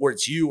 or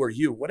it's you or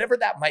you, whatever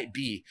that might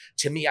be.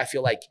 To me, I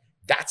feel like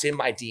that's in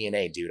my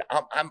DNA, dude.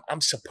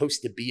 I'm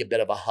supposed to be a bit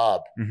of a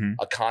hub,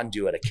 a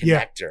conduit, a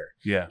connector,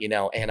 you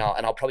know. And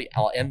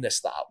I'll end this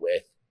thought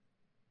with,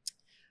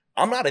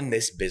 I'm not in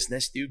this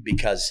business, dude,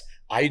 because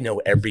I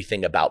know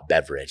everything about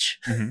beverage.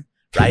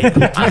 Right?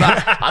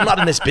 I'm not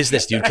in this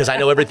business, dude, because I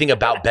know everything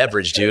about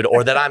beverage, dude,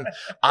 or that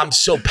I'm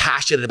so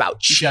passionate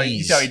about cheese.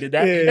 You saw he did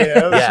that?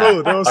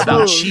 That was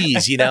about smooth.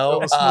 cheese, you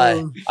know?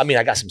 I mean,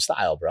 I got some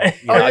style, bro. You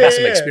know, I got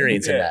some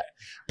experience in that.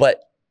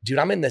 But dude,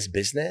 I'm in this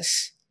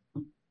business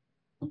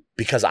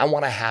because I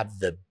want to have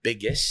the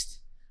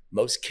biggest,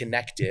 most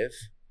connective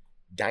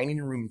dining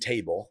room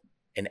table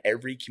in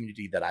every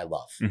community that I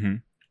love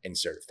and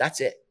serve. That's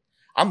it.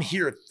 I'm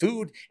here.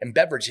 Food and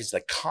beverage is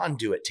the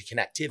conduit to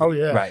connectivity. Oh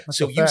yeah. Right.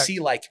 So you see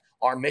like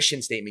our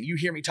mission statement, you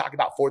hear me talk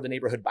about for the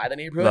neighborhood, by the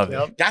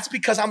neighborhood. That's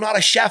because I'm not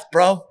a chef,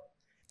 bro.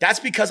 That's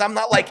because I'm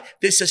not like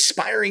this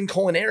aspiring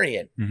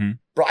culinarian.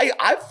 Bro,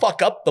 I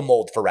fuck up the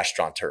mold for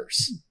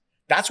restaurateurs.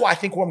 That's why I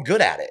think I'm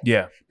good at it.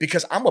 Yeah.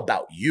 Because I'm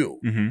about you.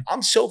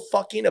 I'm so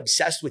fucking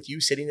obsessed with you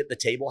sitting at the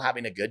table,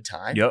 having a good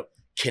time.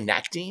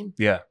 Connecting.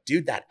 Yeah.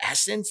 Dude, that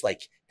essence,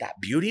 like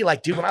that beauty.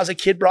 Like, dude, when I was a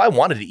kid, bro, I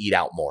wanted to eat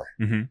out more.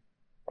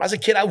 When I was a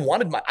kid, I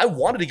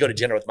wanted to go to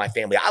dinner with my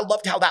family. I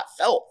loved how that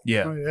felt.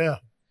 Yeah. Oh, yeah.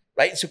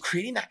 Right. And so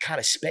creating that kind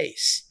of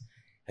space.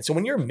 And so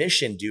when your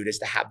mission, dude, is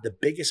to have the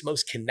biggest,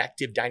 most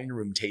connective dining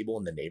room table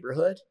in the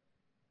neighborhood,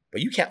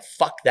 but you can't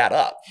fuck that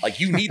up. Like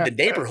you need the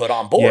neighborhood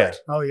on board.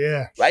 Oh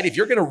yeah. Right. If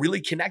you're going to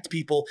really connect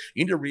people,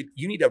 you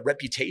need a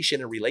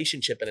reputation, a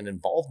relationship, and an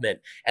involvement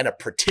and a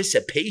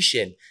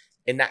participation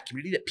in that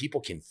community that people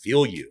can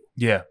feel you.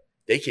 Yeah.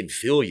 They can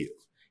feel you.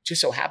 Just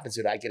so happens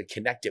that I get to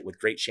connect it with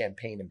great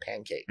champagne and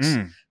pancakes,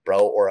 bro,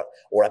 or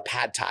a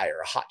pad thai or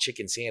a hot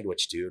chicken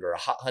sandwich, dude, or a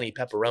hot honey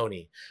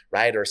pepperoni,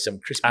 right? Or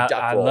some crispy duck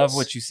rolls. I love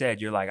what you said.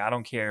 You're like, I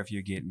don't care if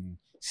you're getting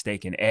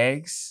steak and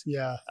eggs.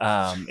 You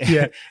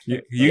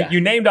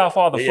named off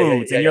all the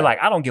foods and you're like,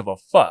 I don't give a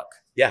fuck.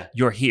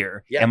 You're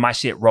here and my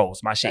shit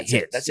rolls. My shit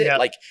hits. That's it.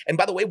 Like, and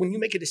by the way, when you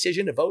make a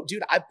decision to vote,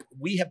 dude,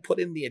 we have put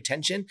in the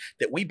attention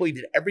that we believe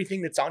that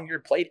everything that's on your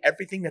plate,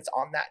 everything that's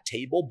on that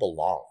table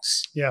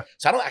belongs.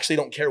 So I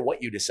don't care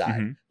what you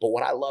decide, but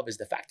what I love is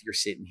the fact that you're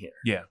sitting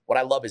here. What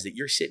I love is that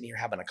you're sitting here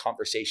having a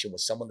conversation with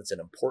someone that's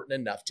important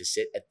enough to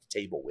sit at the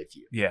table with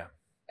you.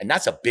 And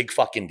that's a big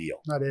fucking deal.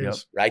 That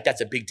is. Right?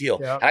 That's a big deal.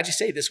 And I just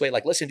say it this way,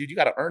 like, listen, dude, you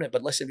got to earn it.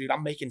 But listen, dude,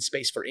 I'm making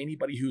space for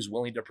anybody who's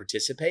willing to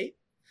participate.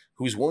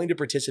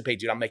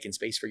 Dude, I'm making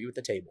space for you at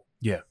the table.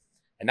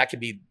 And that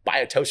could be buy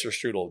a toaster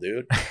strudel,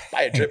 dude.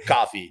 Buy a drip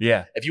coffee.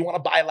 If you want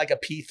to buy like a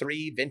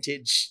P3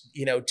 vintage,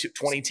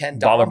 2010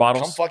 dollar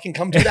bottles,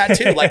 come do that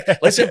too. Like,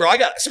 listen, bro, I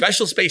got a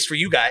special space for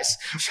you guys.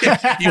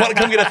 You want to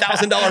come get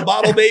 $1,000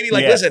 bottle, baby?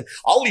 Like, listen,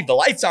 I'll leave the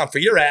lights on for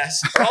your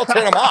ass or I'll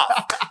turn them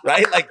off.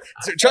 Right? Like,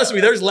 trust me,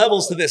 there's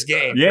levels to this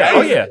game. Right?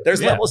 Oh yeah.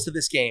 There's levels to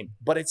this game.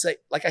 But it's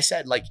like I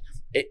said, like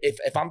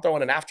if I'm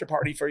throwing an after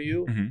party for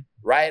you,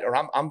 right? Or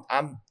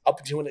I'm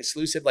up to an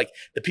exclusive, like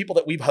the people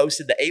that we've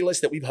hosted, the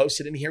A-list that we've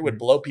hosted in here would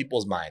blow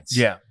people's minds.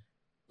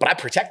 But I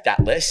protect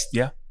that list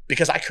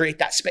because I create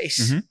that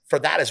space for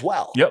that as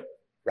well.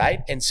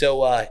 Right. And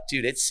so,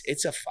 dude,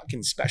 it's a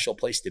fucking special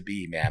place to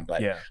be, man.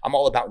 But I'm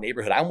all about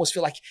neighborhood. I almost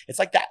feel like it's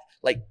like that.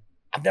 Like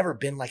I've never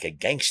been like a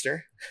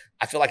gangster.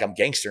 I feel like I'm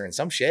gangster in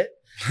some shit.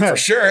 For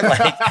sure.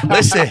 Like,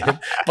 listen,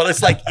 but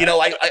it's like,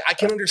 I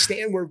can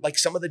understand where like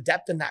some of the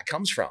depth in that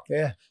comes from.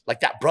 Like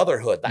that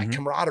brotherhood, that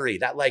camaraderie,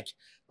 that like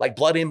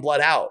blood in,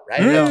 blood out,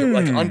 right?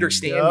 Like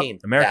understanding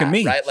American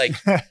me, right? Like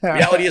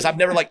reality is I've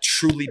never like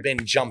truly been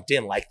jumped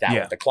in like that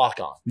with the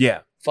clock on.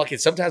 Fuck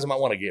it. Sometimes I might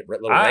want to get a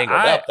little angled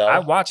up though. I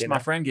watched my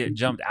friend get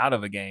jumped out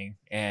of a game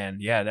and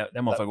that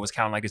motherfucker was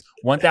counting like it's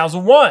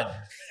 1001.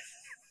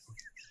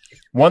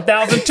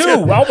 1,002.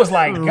 I was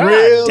like,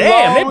 God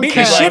damn, they beat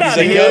the shit out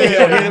of you.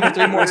 Hit him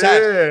 3 more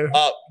times.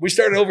 We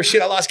started over.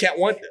 Shit, I lost count.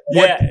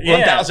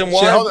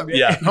 1,001.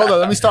 Hold on.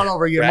 Let me start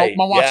over again. Right.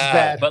 My watch is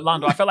bad. But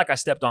Londo, I felt like I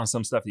stepped on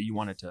some stuff that you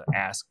wanted to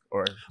ask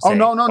or say. Oh,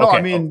 no. Okay.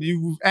 I mean,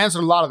 you've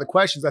answered a lot of the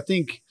questions. I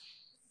think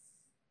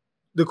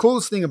the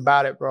coolest thing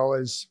about it, bro,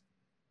 is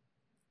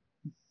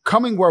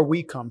coming where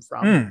we come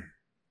from.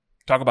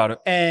 Talk about it.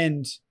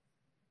 And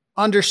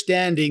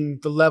understanding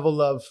the level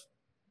of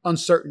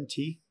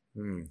uncertainty.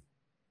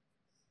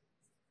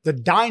 The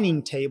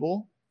dining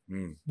table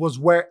was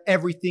where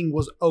everything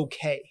was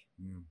okay.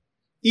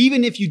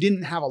 Even if you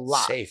didn't have a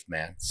lot. Safe,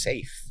 man.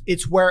 Safe.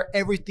 It's where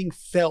everything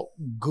felt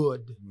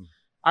good.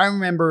 I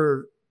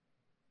remember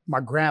my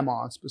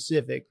grandma in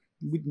specific.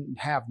 We didn't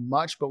have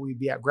much, but we'd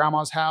be at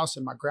grandma's house,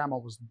 and my grandma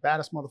was the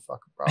baddest motherfucker,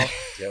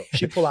 bro.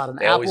 She'd pull out an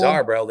apple. They always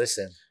are, bro.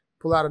 Listen.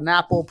 Pull out an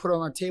apple, put it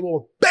on the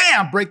table,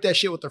 bam, break that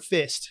shit with her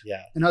fist.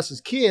 Yeah. And us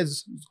as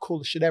kids, it was the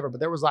coolest shit ever. But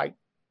there was like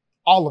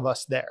all of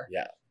us there.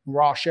 Yeah.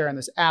 We're all sharing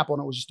this apple,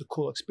 and it was just a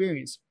cool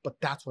experience.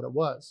 But that's what it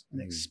was, an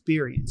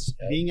experience.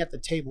 Yep. Being at the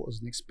table is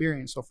an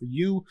experience. So for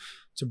you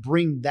to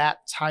bring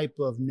that type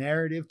of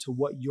narrative to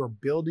what you're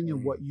building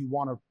and what you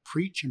want to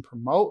preach and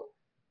promote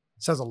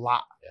says a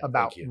lot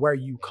about where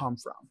you come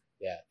from.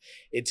 Yeah.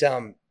 It's,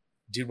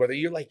 dude, whether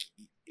you're like,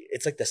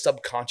 it's like the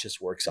subconscious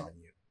works on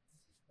you,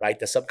 right?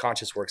 The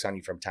subconscious works on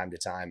you from time to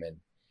time. And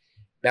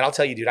man, I'll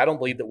tell you, dude, I don't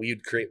believe that we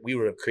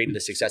would have created the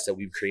success that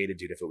we've created,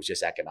 dude, if it was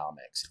just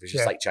economics. If it was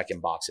just like checking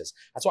boxes.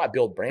 That's why I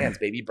build brands,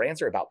 baby.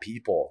 Brands are about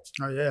people.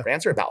 Oh, yeah.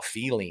 Brands are about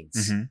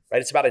feelings, right?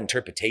 It's about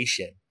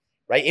interpretation,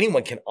 right?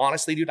 Anyone can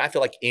honestly, dude, I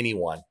feel like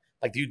anyone,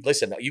 like, dude,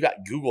 listen, you got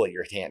Google at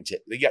your hand.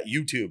 You got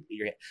YouTube at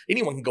your hand.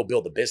 Anyone can go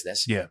build a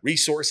business,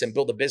 resource and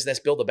build a business,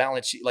 build a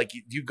balance sheet. Like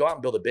you go out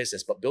and build a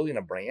business, but building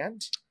a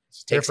brand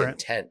takes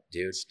intent,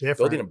 dude.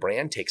 Building a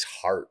brand takes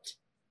heart.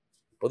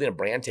 Building a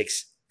brand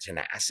takes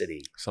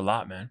tenacity. It's a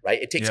lot, man.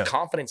 Right? It takes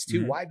confidence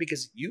too. Why?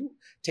 Because you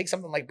take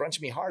something like Brunch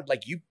Me Hard,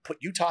 like you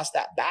toss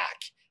that back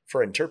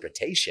for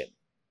interpretation.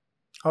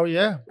 Oh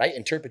yeah. Right?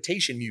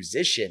 Interpretation,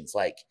 musicians,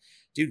 like,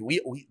 dude, we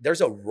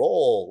there's a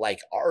role, like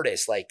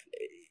artists, like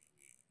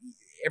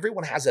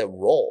everyone has a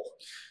role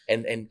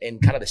and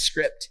kind of the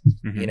script,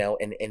 you know,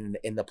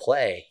 in the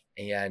play.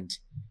 And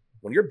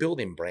when you're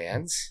building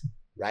brands,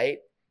 right?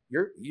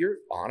 You're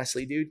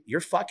honestly, dude,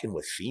 you're fucking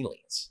with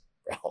feelings,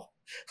 bro.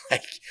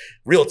 Like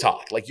real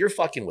talk, like you're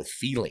fucking with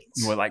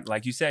feelings. Well,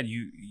 like you said,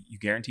 you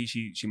guarantee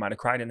she might have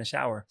cried in the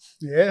shower,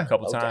 a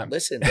couple times.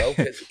 Listen, bro,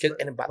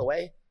 and by the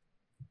way,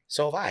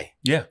 so have I.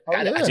 Yeah,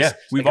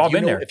 we've like, all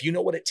been there. If you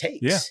know what it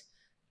takes,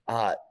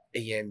 like,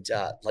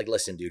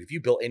 listen, dude, if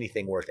you built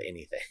anything worth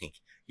anything,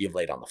 you've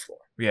laid on the floor.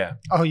 Yeah.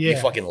 Oh yeah. You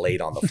fucking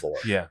laid on the floor.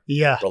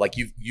 Yeah. Bro, like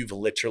you've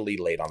literally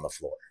laid on the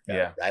floor.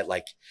 Yeah. Right.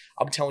 Like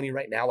I'm telling you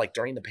right now, like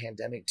during the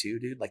pandemic too,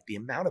 dude, like the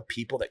amount of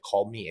people that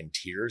called me in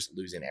tears,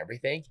 losing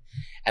everything.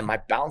 And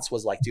my bounce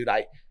was like, dude,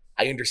 I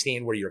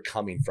understand where you're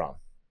coming from.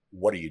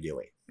 What are you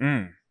doing? What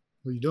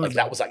are you doing? Like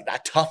that was like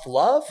that tough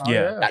love. Oh,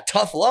 yeah. That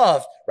tough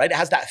love, right? It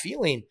has that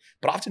feeling.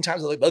 But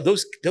oftentimes like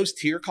those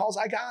tear calls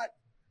I got,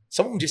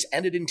 some of them just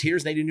ended in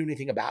tears and they didn't do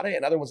anything about it.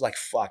 And other ones like,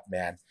 fuck,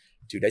 man,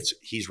 dude,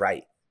 he's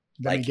right.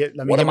 Let me get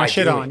my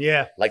shit on.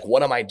 Yeah. Like,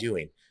 what am I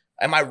doing?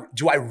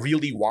 Do I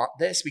really want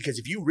this? Because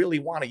if you really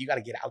want it, you got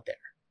to get out there,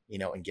 you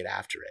know, and get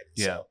after it.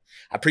 Yeah. So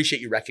I appreciate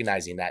you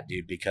recognizing that,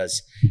 dude,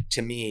 because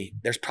to me,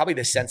 there's probably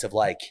this sense of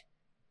like,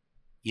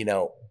 you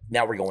know,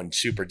 now we're going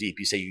super deep.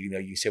 You say, you know,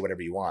 you say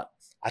whatever you want.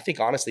 I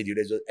think honestly, dude,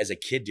 as a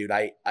kid, dude,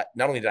 I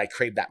not only did I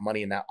crave that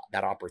money and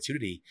that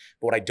opportunity,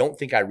 but what I don't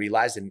think I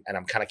realized, and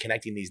I'm kind of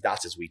connecting these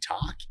dots as we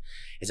talk,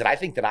 is that I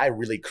think that I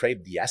really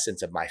craved the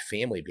essence of my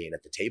family being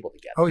at the table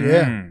together. Oh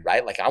yeah.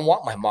 Right? Like I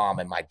want my mom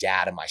and my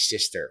dad and my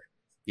sister,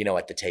 you know,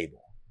 at the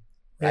table.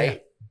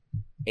 Right?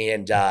 Yeah.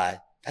 And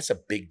that's a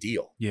big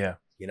deal. Yeah.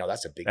 You know,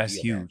 that's a big That's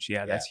deal. huge.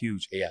 Yeah, that's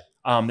huge. Yeah.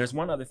 There's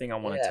one other thing I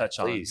want to touch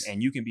on,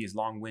 and you can be as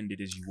long-winded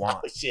as you want.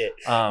 Oh, shit.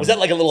 Was that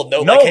like a little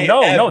note? No, like, hey,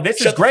 no,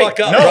 this is great.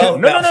 No.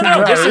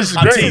 This is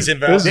I'm great. teasing,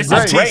 bro. This is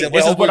great.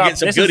 This is what getting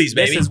some goodies,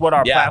 baby. This is what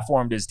our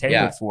platform is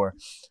tailored for.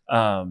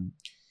 I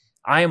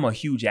am a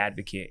huge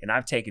advocate, and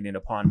I've taken it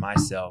upon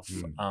myself.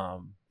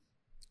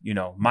 You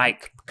know,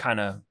 Mike kind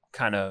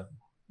of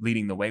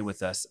leading the way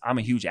with us. I'm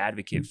a huge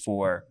advocate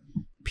for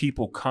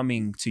people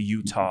coming to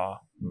Utah.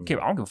 Okay,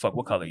 I don't give a fuck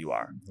what color you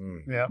are.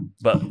 Yeah,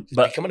 but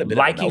becoming a bit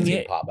liking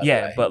it,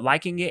 but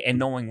liking it and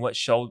knowing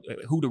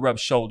who to rub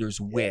shoulders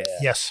with.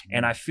 Yes,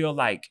 and I feel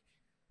like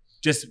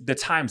just the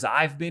times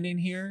I've been in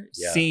here,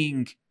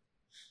 seeing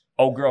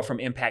old girl from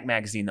Impact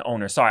Magazine, the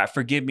owner. Sorry,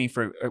 forgive me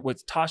for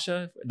what's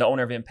Tasha, the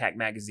owner of Impact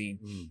Magazine,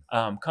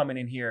 coming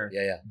in here,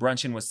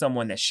 brunching with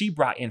someone that she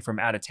brought in from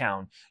out of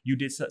town. You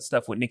did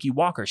stuff with Nikki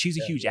Walker. She's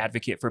a huge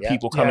advocate for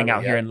people coming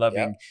out here and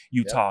loving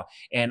Utah.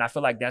 And I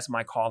feel like that's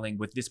my calling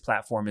with this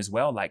platform as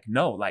well. Like,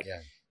 no, like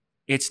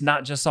it's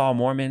not just all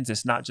Mormons.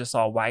 It's not just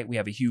all white. We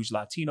have a huge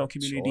Latino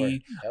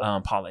community,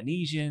 Sure.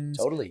 Polynesians.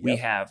 Totally. We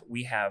have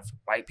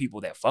white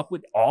people that fuck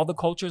with all the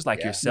cultures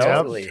like yourself.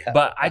 Totally.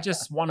 But I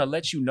just want to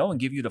let you know and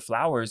give you the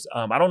flowers.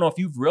 I don't know if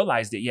you've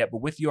realized it yet,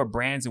 but with your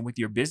brands and with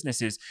your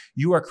businesses,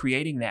 you are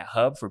creating that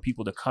hub for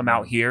people to come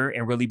out here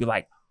and really be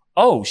like,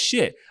 oh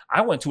shit,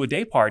 I went to a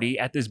day party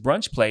at this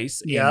brunch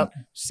place in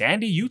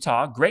Sandy,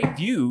 Utah, great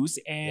views,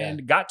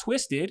 and got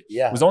twisted.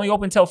 It was only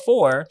open till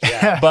 4.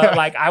 But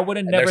like I would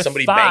have never there's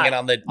somebody thought, banging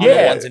on the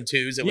ones and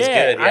twos. It was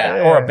good.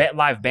 Or a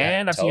live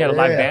band. I've seen you had a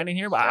live band in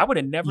here, but I would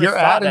have never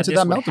thought that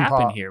this would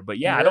happen here. But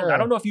I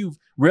don't know if you've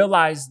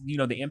realized,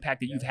 the impact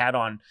that you've had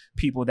on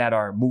people that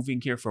are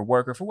moving here for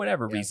work or for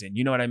whatever reason.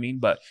 You know what I mean?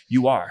 But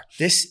you are.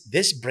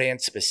 This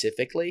brand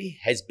specifically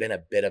has been a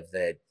bit of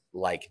the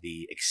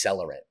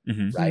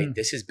accelerant, right?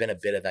 This has been a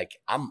bit of like,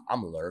 I'm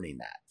learning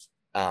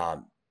that.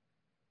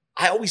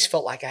 I always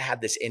felt like I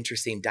had this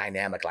interesting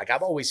dynamic. Like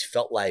I've always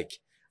felt like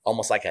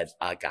almost like a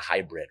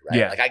hybrid,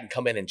 right? Like I can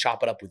come in and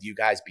chop it up with you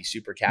guys, be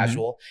super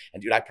casual.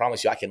 And dude, I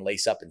promise you, I can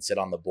lace up and sit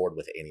on the board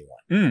with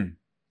anyone.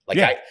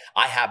 Like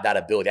I have that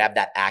ability, I have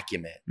that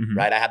acumen,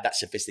 right? I have that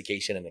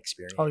sophistication and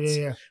experience.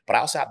 But I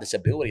also have this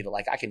ability that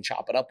like, I can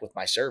chop it up with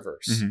my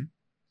servers.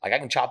 Like I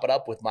can chop it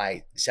up with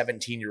my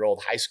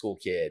 17-year-old high school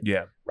kid,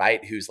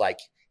 right? Who's like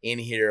in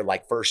here,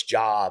 like first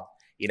job,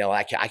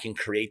 I can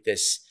create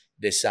this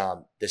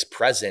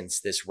presence,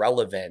 this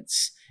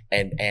relevance,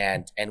 and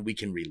we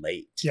can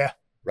relate.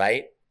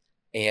 Right.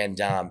 And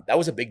that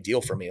was a big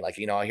deal for me. Like,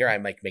 here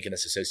I'm like making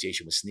this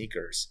association with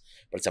sneakers,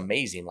 but it's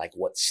amazing like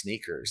what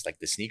sneakers, like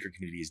the sneaker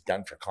community has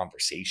done for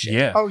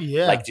conversation.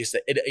 Like just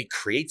it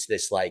creates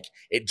this, like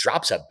it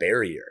drops a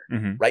barrier,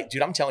 right?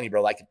 Dude, I'm telling you,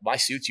 bro, like my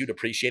suits, you'd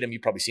appreciate them.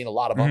 You've probably seen a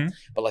lot of them,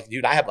 but like,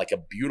 dude, I have like a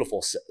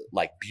beautiful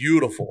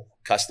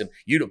custom.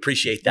 You'd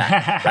appreciate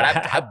that,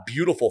 right? I have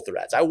beautiful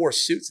threads. I wore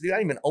suits. Dude, I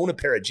didn't even own a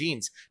pair of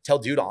jeans. Tell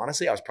dude,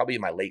 honestly, I was probably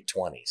in my late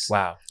 20s.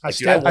 Wow. Like,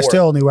 I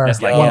still only wear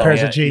one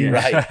pair of jeans.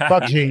 Right.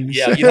 Fuck jeans.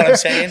 Yeah, you know what I'm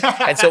saying?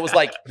 And so it was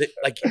like,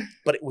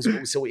 but what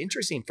was so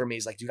interesting for me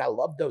is like, dude, I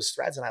love those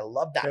threads and I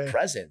love that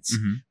presence,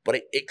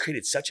 but it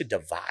created such a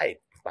divide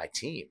with my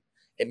team.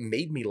 It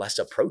made me less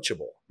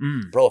approachable.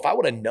 Bro, if I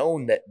would have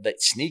known that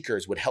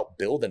sneakers would help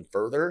build and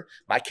further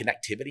my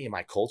connectivity and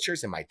my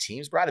cultures and my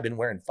teams, bro, I'd have been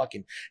wearing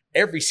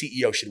every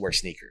CEO should wear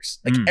sneakers.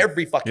 Like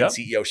every fucking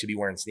CEO should be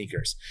wearing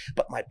sneakers.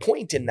 But my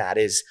point in that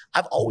is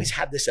I've always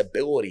had this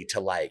ability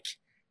to like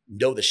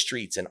know the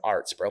streets and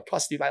arts, bro.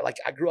 Plus, dude,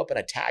 I grew up in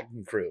a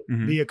tagging crew.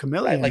 Be a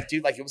chameleon. Right? Like,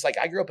 dude, like it was like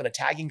I grew up in a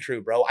tagging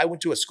crew, bro. I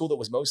went to a school that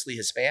was mostly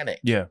Hispanic.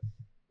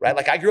 Right.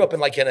 Like I grew up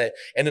in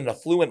an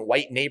affluent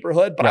white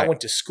neighborhood, but I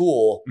went to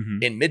school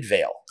in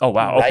Midvale. Oh,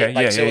 wow. Right? Okay.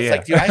 Like, it's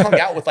like, dude, I hung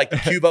out with like the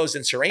Cubos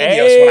and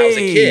Serranios when I was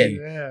a kid.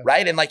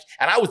 Right. And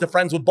I was the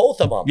friends with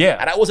both of them.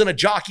 And I wasn't a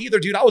jock either,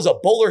 dude. I was a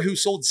bowler who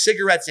sold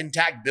cigarettes in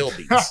tagged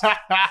buildings.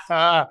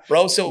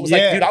 Bro. So it was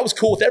like, dude, I was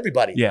cool with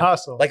everybody.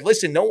 Hustle. Like,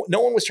 listen, no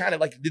one was trying to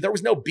like, there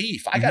was no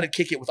beef. I got to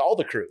kick it with all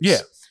the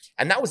crews.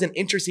 And that was an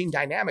interesting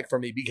dynamic for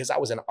me because I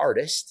was an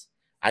artist.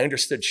 I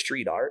understood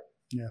street art.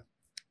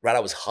 Right. I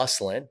was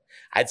hustling.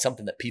 I had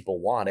something that people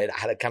wanted. I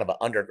had a kind of an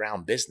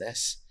underground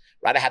business.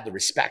 Right. I had the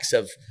respects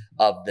of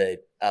the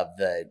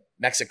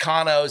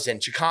Mexicanos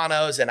and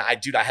Chicanos. And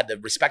I had the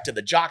respect of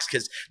the jocks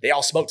because they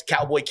all smoked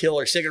Cowboy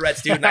Killer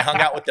cigarettes, dude. And I hung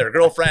out with their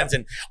girlfriends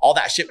and all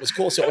that shit was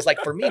cool. So it was like,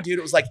 for me, dude,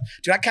 it was like,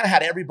 dude, I kind of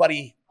had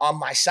everybody on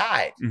my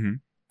side.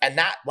 And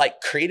that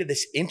like created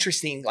this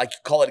interesting, like you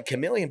call it a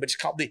chameleon, but just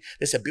called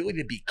this ability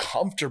to be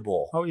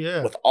comfortable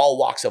with all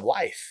walks of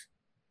life.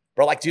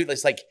 Bro, like, dude,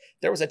 it's like,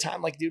 there was a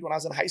time, like, dude, when I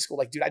was in high school,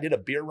 like, dude, I did a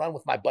beer run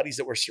with my buddies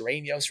that were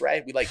Serranios,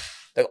 right? We like,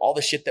 all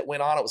the shit that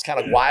went on, it was kind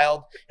of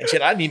wild and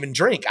shit. I didn't even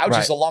drink. I was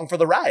just along for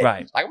the ride.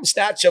 Like, I'm gonna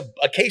snatch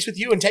a case with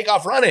you and take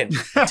off running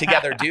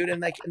together, dude.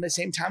 And like, in the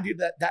same time, dude,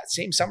 that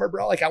same summer,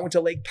 bro, like I went to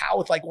Lake Powell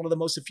with like one of the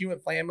most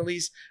affluent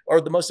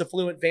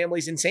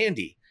families in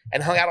Sandy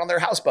and hung out on their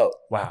houseboat.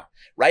 Wow.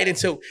 Right. And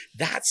so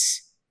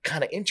that's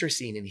kind of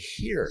interesting. And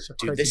here,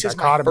 dude, this is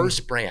my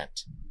first brand.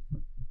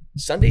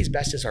 Sunday's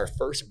Best is our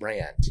first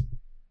brand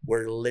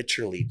where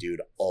literally,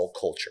 dude, all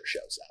culture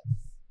shows up.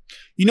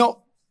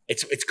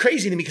 It's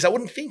crazy to me because I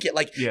wouldn't think it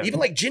like even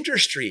like Ginger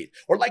Street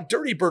or like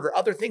Dirty Bird or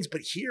other things.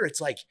 But here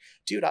it's like,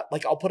 dude,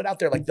 I'll put it out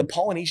there. Like the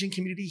Polynesian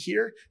community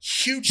here,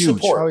 huge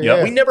support.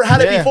 We never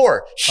had it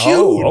before.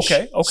 Huge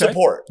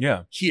support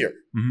here.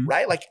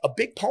 Right? Like a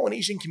big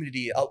Polynesian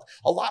community,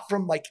 a lot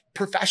from like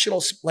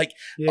professionals, like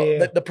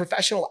the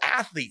professional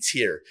athletes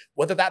here,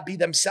 whether that be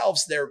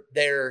themselves,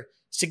 their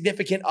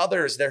significant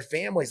others, their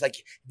families. Like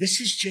this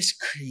has just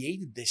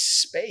created this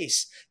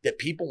space that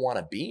people want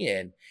to be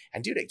in.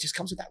 And dude, it just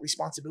comes with that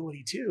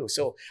responsibility too.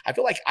 So I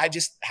feel like I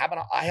have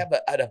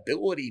an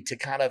ability to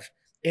kind of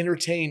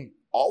entertain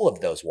all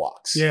of those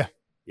walks.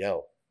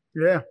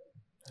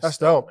 That's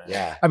dope.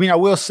 I mean, I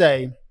will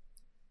say,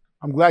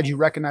 I'm glad you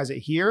recognize it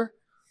here.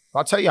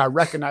 I'll tell you, I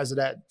recognize it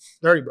at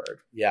Dirty Bird.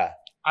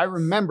 I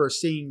remember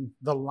seeing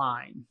the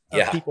line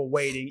of people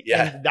waiting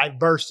and the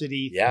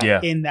diversity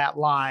in that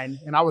line.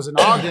 And I was in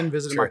Ogden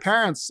visiting my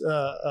parents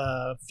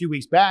a few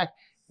weeks back.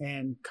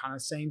 And kind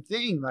of same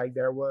thing. Like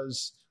there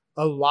was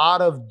a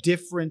lot of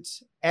different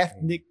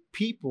ethnic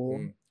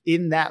people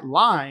in that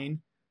line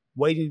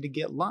waiting to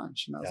get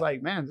lunch. And I was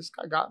like, man, this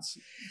guy got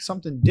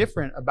something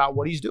different about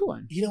what he's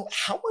doing. You know,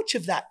 how much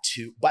of that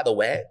too, by the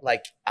way,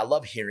 like I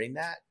love hearing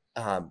that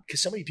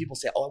because so many people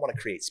say, oh, I want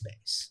to create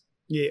space.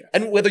 Yeah.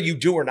 And whether you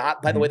do or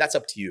not, by the way, that's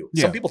up to you.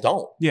 Some people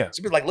don't. Yeah.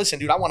 Some people are like, listen,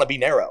 dude, I want to be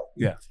narrow.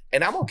 Yeah.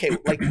 And I'm okay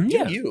with like,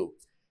 do you.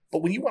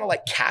 But when you want to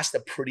like cast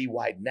a pretty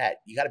wide net,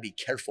 you got to be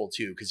careful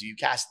too, because you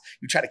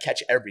try to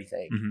catch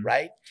everything,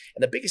 right?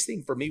 And the biggest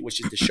thing for me was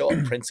just to show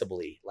up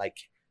principally, like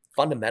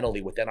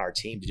fundamentally within our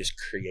team to just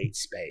create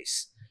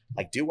space,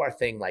 like do our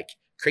thing, like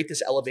create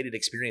this elevated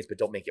experience, but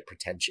don't make it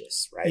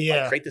pretentious, right?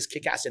 Yeah. Like create this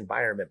kick-ass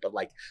environment, but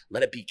like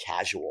let it be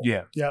casual.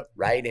 Yeah. Yep.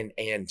 Right.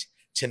 And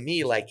to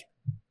me, like,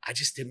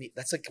 to me,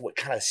 that's like what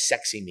kind of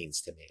sexy means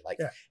to me. Like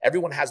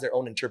everyone has their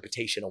own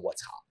interpretation of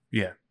what's hot.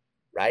 Yeah.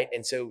 Right.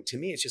 And so to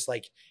me, it's just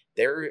like,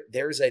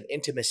 there's an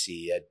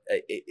intimacy,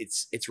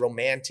 it's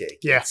romantic.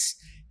 Yeah.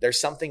 There's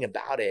something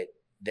about it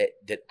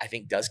that I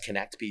think does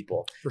connect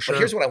people. For sure. But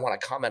here's what I want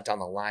to comment on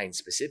the line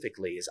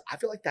specifically is I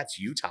feel like that's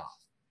Utah.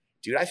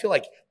 Dude, I feel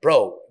like,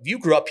 bro, you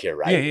grew up here,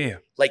 right? Yeah.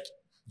 Like,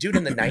 dude,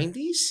 in the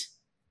 90s,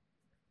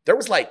 there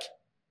was like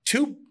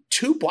two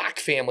black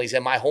families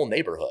in my whole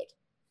neighborhood.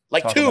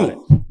 Like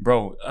two.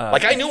 Bro,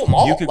 like I knew them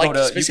all. You could like,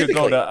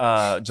 go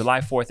to July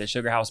 4th at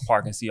Sugar House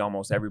Park and see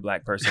almost every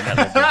black person that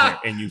lives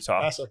in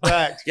Utah. That's a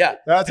fact. Yeah,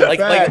 that's a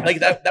fact. Like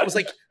that was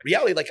like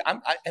reality. Like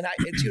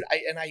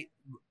I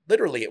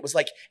literally, it was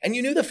like, and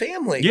you knew the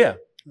family. Yeah.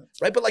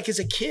 Right. But like as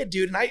a kid,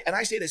 dude, and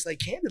I say this like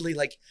candidly,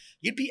 like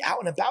you'd be out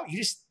and about.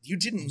 You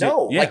didn't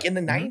know. Yeah. Like in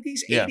the 90s,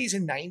 80s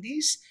and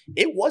 90s,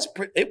 it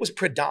was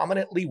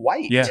predominantly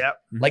white. Yeah. Yep.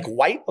 Like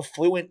white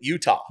affluent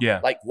Utah.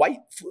 Yeah. Like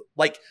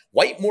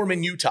white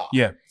Mormon Utah.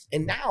 Yeah.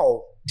 And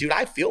now, dude,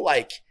 I feel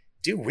like,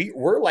 dude,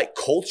 we're like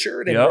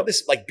cultured and we're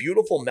this like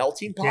beautiful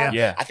melting pot.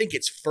 Yeah. I think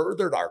it's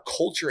furthered our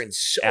culture in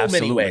so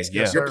Absolutely. many ways.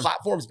 Yeah. Your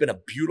platform's been a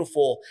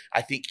beautiful,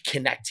 I think,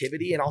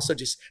 connectivity and also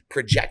just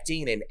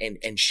projecting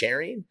and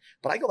sharing.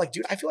 But I go like,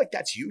 dude, I feel like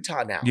that's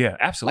Utah now. Yeah,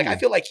 absolutely. Like I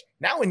feel like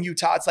now in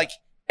Utah, it's like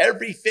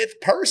every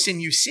fifth person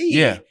you see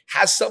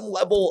has some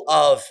level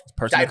of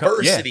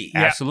diversity.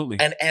 Yeah, absolutely.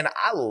 And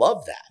I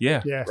love that.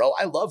 Yeah. Bro,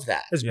 I love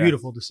that. It's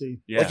beautiful to see.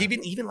 Yeah. Like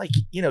even like,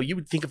 you know, you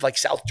would think of like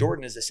South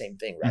Jordan as the same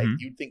thing, right?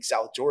 You'd think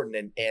South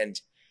Jordan and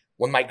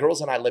when my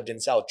girls and I lived in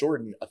South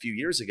Jordan a few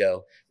years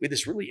ago, we had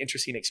this really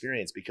interesting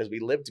experience because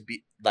we lived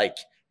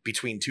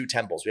between two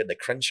temples. We had the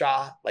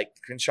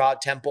Crenshaw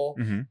temple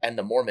and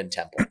the Mormon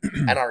temple.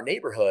 And our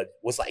neighborhood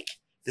was like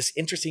this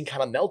interesting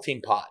kind of melting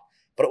pot.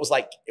 But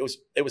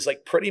it was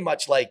like pretty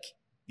much like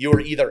you were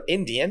either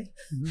Indian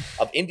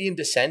of Indian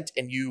descent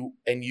and you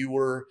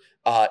were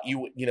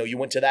you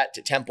went to that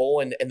temple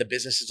and the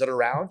businesses that are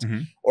around,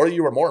 or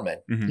you were Mormon.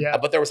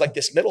 But there was like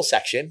this middle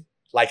section.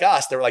 Like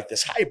us, they were like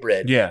this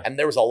hybrid. Yeah. And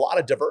there was a lot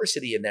of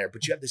diversity in there,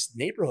 but you have this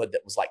neighborhood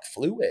that was like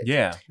fluid.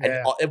 Yeah.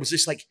 And it was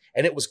just like,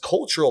 and it was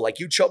cultural. Like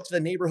you'd show up to the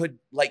neighborhood,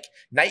 like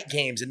night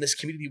games in this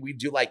community. We'd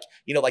do like,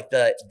 you know, like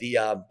the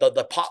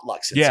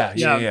potlucks and such.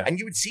 Yeah. And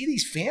you would see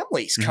these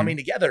families coming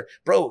together.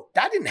 Bro,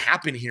 that didn't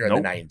happen here in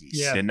the 90s.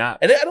 Yeah. Did not.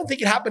 And I don't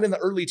think it happened in the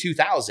early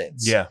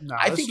 2000s. Yeah. No,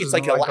 I think it's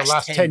like the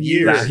last 10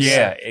 years.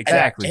 Yeah,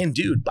 exactly. And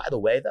dude, by the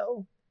way,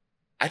 though,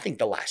 I think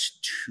the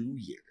last 2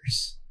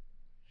 years,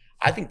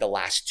 I think the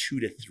last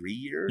 2 to 3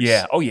 years,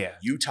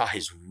 Utah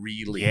has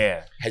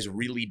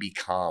really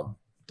become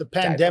the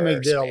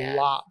pandemic diverse, did man. a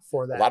lot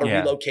for that. A lot of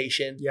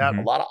relocation,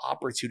 a lot of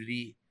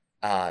opportunity.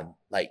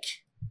 Like,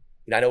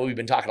 you know, I know we've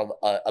been talking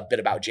a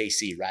bit about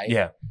JC, right?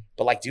 Yeah.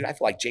 But like, dude, I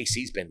feel like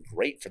JC's been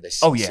great for this.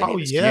 Oh yeah. city,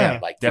 this yeah.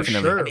 Like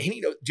Definitely. Sure. And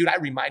you know, dude, I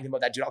remind him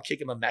of that. Dude, I'll kick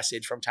him a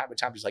message from time to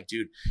time. Just like,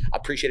 dude, I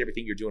appreciate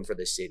everything you're doing for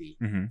this city,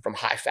 from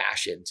high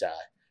fashion to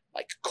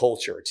like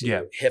culture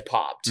to hip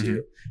hop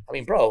to, I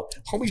mean, bro,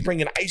 homie's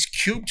bringing Ice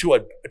Cube to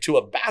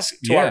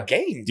our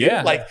game, dude.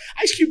 Yeah. Like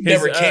Ice Cube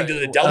never came to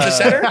the Delta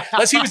Center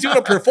unless he was doing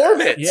a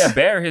performance. Yeah,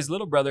 Bear, his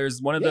little brother,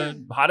 is one of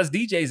the hottest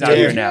DJs out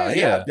here now.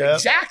 Yeah.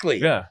 Exactly.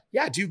 Yeah.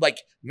 Yeah, dude, like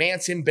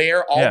Manson,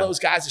 Bear, all those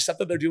guys, the stuff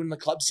that they're doing in the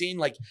club scene.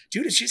 Like,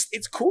 dude,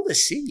 it's cool to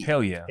see.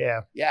 Hell yeah.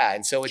 Yeah. Yeah.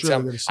 And so it's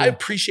really good to see. I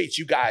appreciate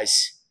you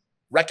guys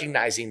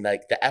recognizing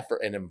like the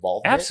effort and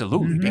involvement.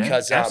 Absolutely. Man.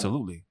 Because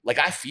absolutely. Like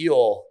I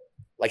feel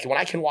like when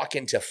I can walk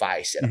into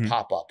Feist at a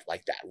pop-up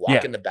like that,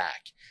 walk in the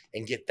back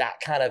and get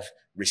that kind of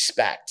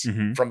respect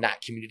from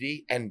that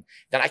community. And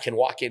then I can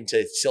walk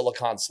into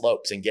Silicon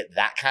Slopes and get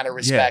that kind of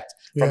respect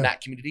from that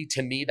community.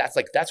 To me, that's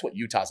what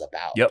Utah's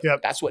about.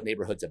 Yep. That's what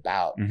neighborhood's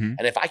about. And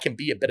if I can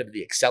be a bit of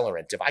the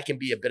accelerant, if I can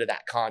be a bit of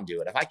that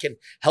conduit, if I can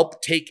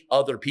help take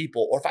other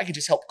people, or if I can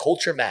just help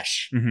culture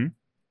mesh,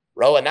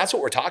 bro, and that's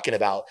what we're talking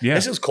about. Yeah.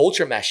 This is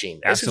culture meshing.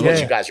 This Absolutely. is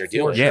what you guys are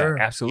doing. Yeah,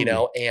 absolutely. You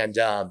know,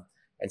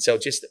 and so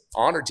just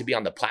honored to be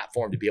on the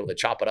platform to be able to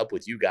chop it up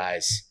with you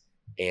guys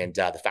And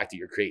the fact that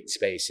you're creating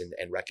space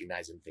and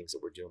recognizing things that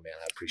we're doing, man,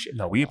 I appreciate it.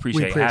 No, we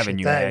appreciate having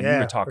you, that, man. You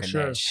were talking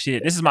sure. that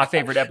shit. This is my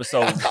favorite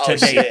episode Oh,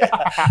 today.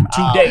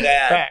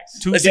 shit.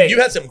 Listen, you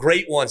had some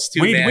great ones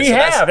too, man. We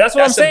have. That's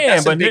what I'm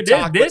saying. But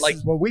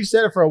this, well, we've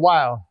said it for a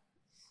while.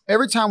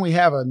 Every time we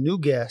have a new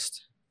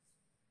guest,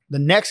 the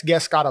next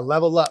guest got to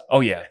level up. Oh,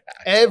 yeah.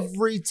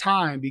 Every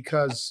time,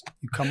 because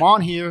you come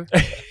on here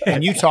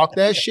and you talk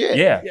that shit.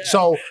 Yeah.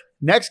 So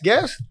next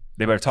guest,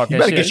 they better talk you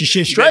that better shit. get your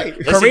shit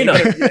straight. Karina.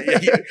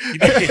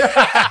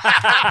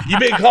 You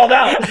being called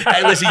out.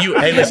 Hey,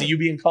 listen, you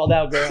being called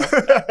out, girl.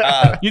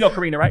 You know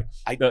Karina, right?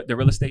 The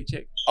real estate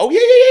chick. Oh,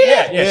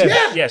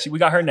 yeah. We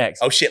got her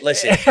next. Oh, shit,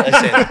 listen.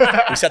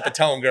 We set the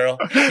tone, girl.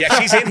 Yeah,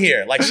 she's in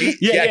here. Like, she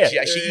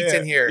eats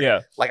in here. Yeah.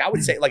 Like, I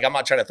would say, like, I'm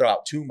not trying to throw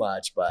out too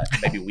much, but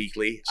maybe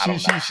weekly. I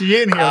don't know.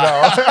 She in here,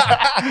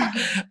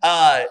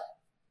 though.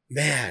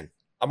 Man,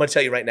 I'm going to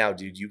tell you right now,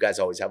 dude, you guys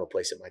always have a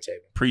place at my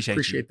table.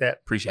 Appreciate that.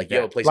 Appreciate that.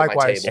 You have a place at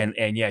my table.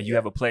 And yeah, you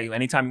have a play.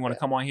 Anytime you want to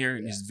come on here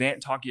and just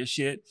vent, talk your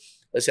shit.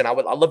 Listen, I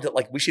love to,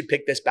 like, we should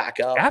pick this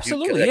back up.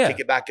 Absolutely, Pick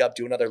it back up,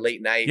 do another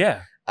late night.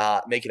 Yeah.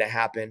 Making it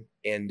happen.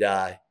 And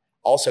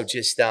also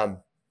just, as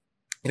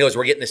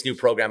we're getting this new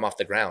program off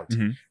the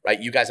ground,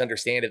 right? You guys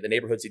understand it, the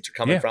neighborhoods that you're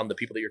coming from, the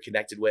people that you're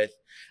connected with.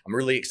 I'm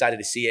really excited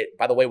to see it.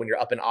 By the way, when you're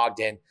up in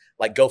Ogden,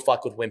 like, go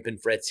fuck with Wimp and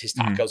Fritz. His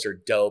tacos are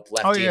dope.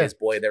 Lefty and his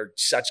boy, they're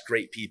such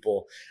great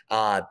people.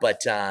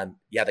 But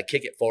the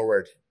Kick It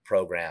Forward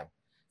program,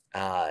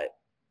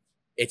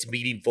 it's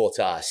meaningful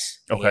to us.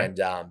 Okay.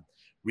 And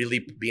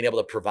really being able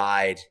to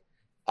provide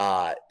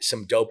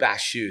some dope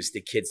ass shoes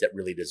to kids that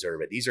really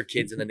deserve it. These are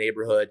kids in the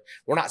neighborhood.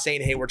 We're not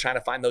saying, hey, we're trying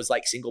to find those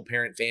like single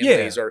parent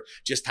families or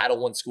just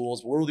Title I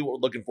schools. Really what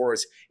we're looking for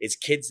is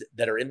kids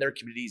that are in their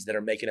communities that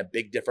are making a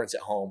big difference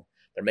at home.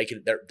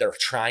 They're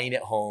trying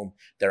at home.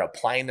 They're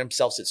applying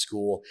themselves at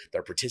school.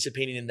 They're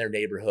participating in their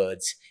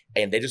neighborhoods,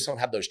 and they just don't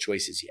have those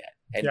choices yet.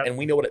 And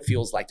we know what it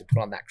feels like to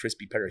put on that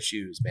crispy pair of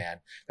shoes, man.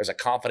 There's a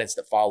confidence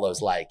that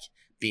follows like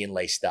being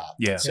laced up.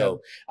 Yeah. So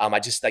I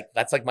just like,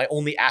 that's like my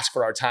only ask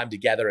for our time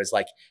together is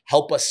like,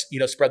 help us,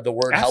 spread the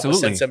word,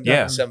 Absolutely. help us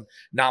send some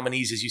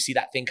nominees as you see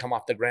that thing come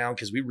off the ground.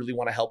 Cause we really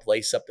want to help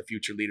lace up the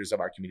future leaders of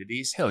our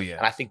communities. Hell yeah.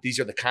 And I think these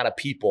are the kind of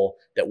people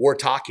that we're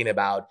talking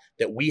about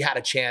that we had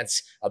a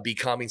chance of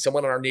becoming.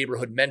 Someone in our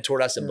neighborhood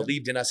mentored us and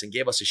believed in us and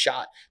gave us a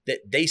shot, that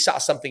they saw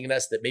something in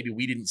us that maybe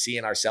we didn't see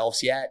in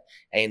ourselves yet.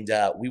 And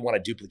we want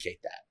to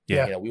duplicate that.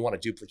 Yeah. We want to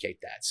duplicate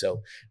that.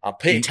 So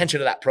pay attention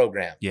to that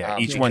program. Yeah.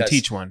 Each one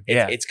teach one.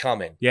 It's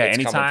coming. Yeah. It's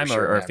anytime coming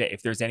for sure,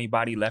 if there's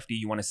anybody lefty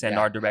you want to send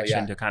our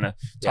direction to kind of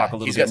talk a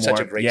little bit more. He's got more.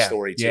 such a great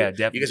story too. Yeah,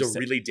 definitely. You guys will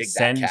really dig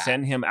that cat.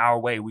 Send him our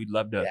way. We'd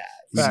love to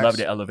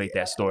elevate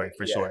that story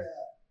for sure.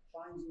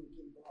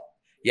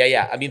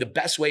 Yeah. I mean, the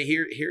best way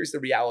here's the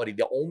reality.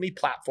 The only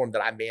platform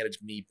that I manage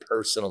me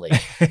personally,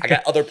 I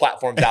got other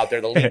platforms out there,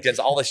 the LinkedIn's,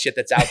 all the shit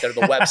that's out there,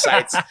 the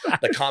websites,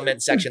 the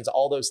comment sections,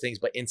 all those things,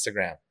 but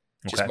Instagram.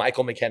 Just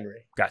Michael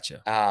McHenry.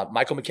 Gotcha.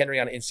 Michael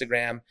McHenry on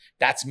Instagram.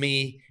 That's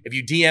me. If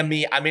you DM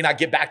me, I may not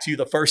get back to you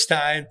the first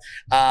time,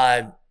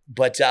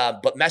 but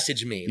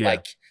message me. Yeah.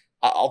 Like,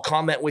 I'll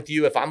comment with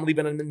you if I'm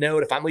leaving a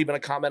note, if I'm leaving a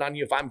comment on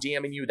you, if I'm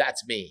DMing you,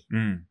 that's me.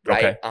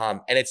 Right.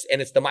 And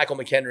it's the Michael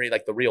McHenry,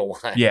 like the real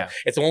one. Yeah.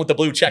 It's the one with the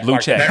blue check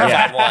mark, the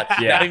verified one.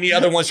 Not any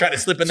other ones trying to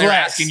slip in there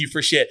asking you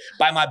for shit.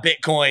 Buy my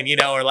Bitcoin,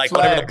 or like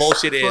whatever the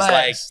bullshit is.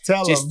 Like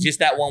just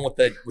that one with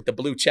the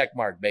blue check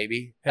mark,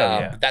 baby.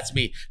 That's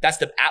me. That's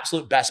the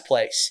absolute best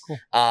place. Cool.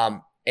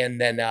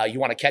 And then you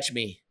want to catch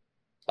me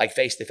like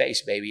face to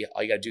face, baby.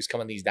 All you got to do is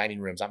come in these dining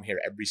rooms. I'm here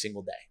every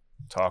single day.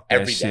 Talk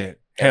that every shit. Day.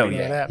 Hell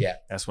yeah. Yeah.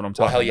 That's what I'm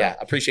talking about. Hell yeah.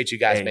 Appreciate you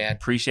guys, man.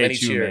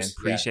 Appreciate you, man.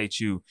 Appreciate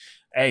you.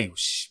 Hey,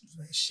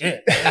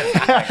 shit.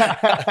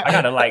 I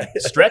gotta like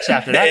stretch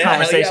after that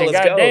conversation.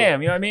 God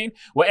damn, you know what I mean?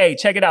 Well, hey,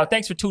 check it out.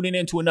 Thanks for tuning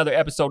in to another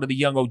episode of the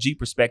Young OG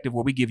Perspective,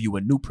 where we give you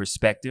a new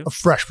perspective. A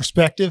fresh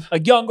perspective. A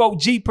Young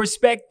OG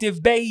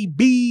perspective,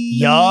 baby.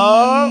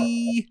 Yeah.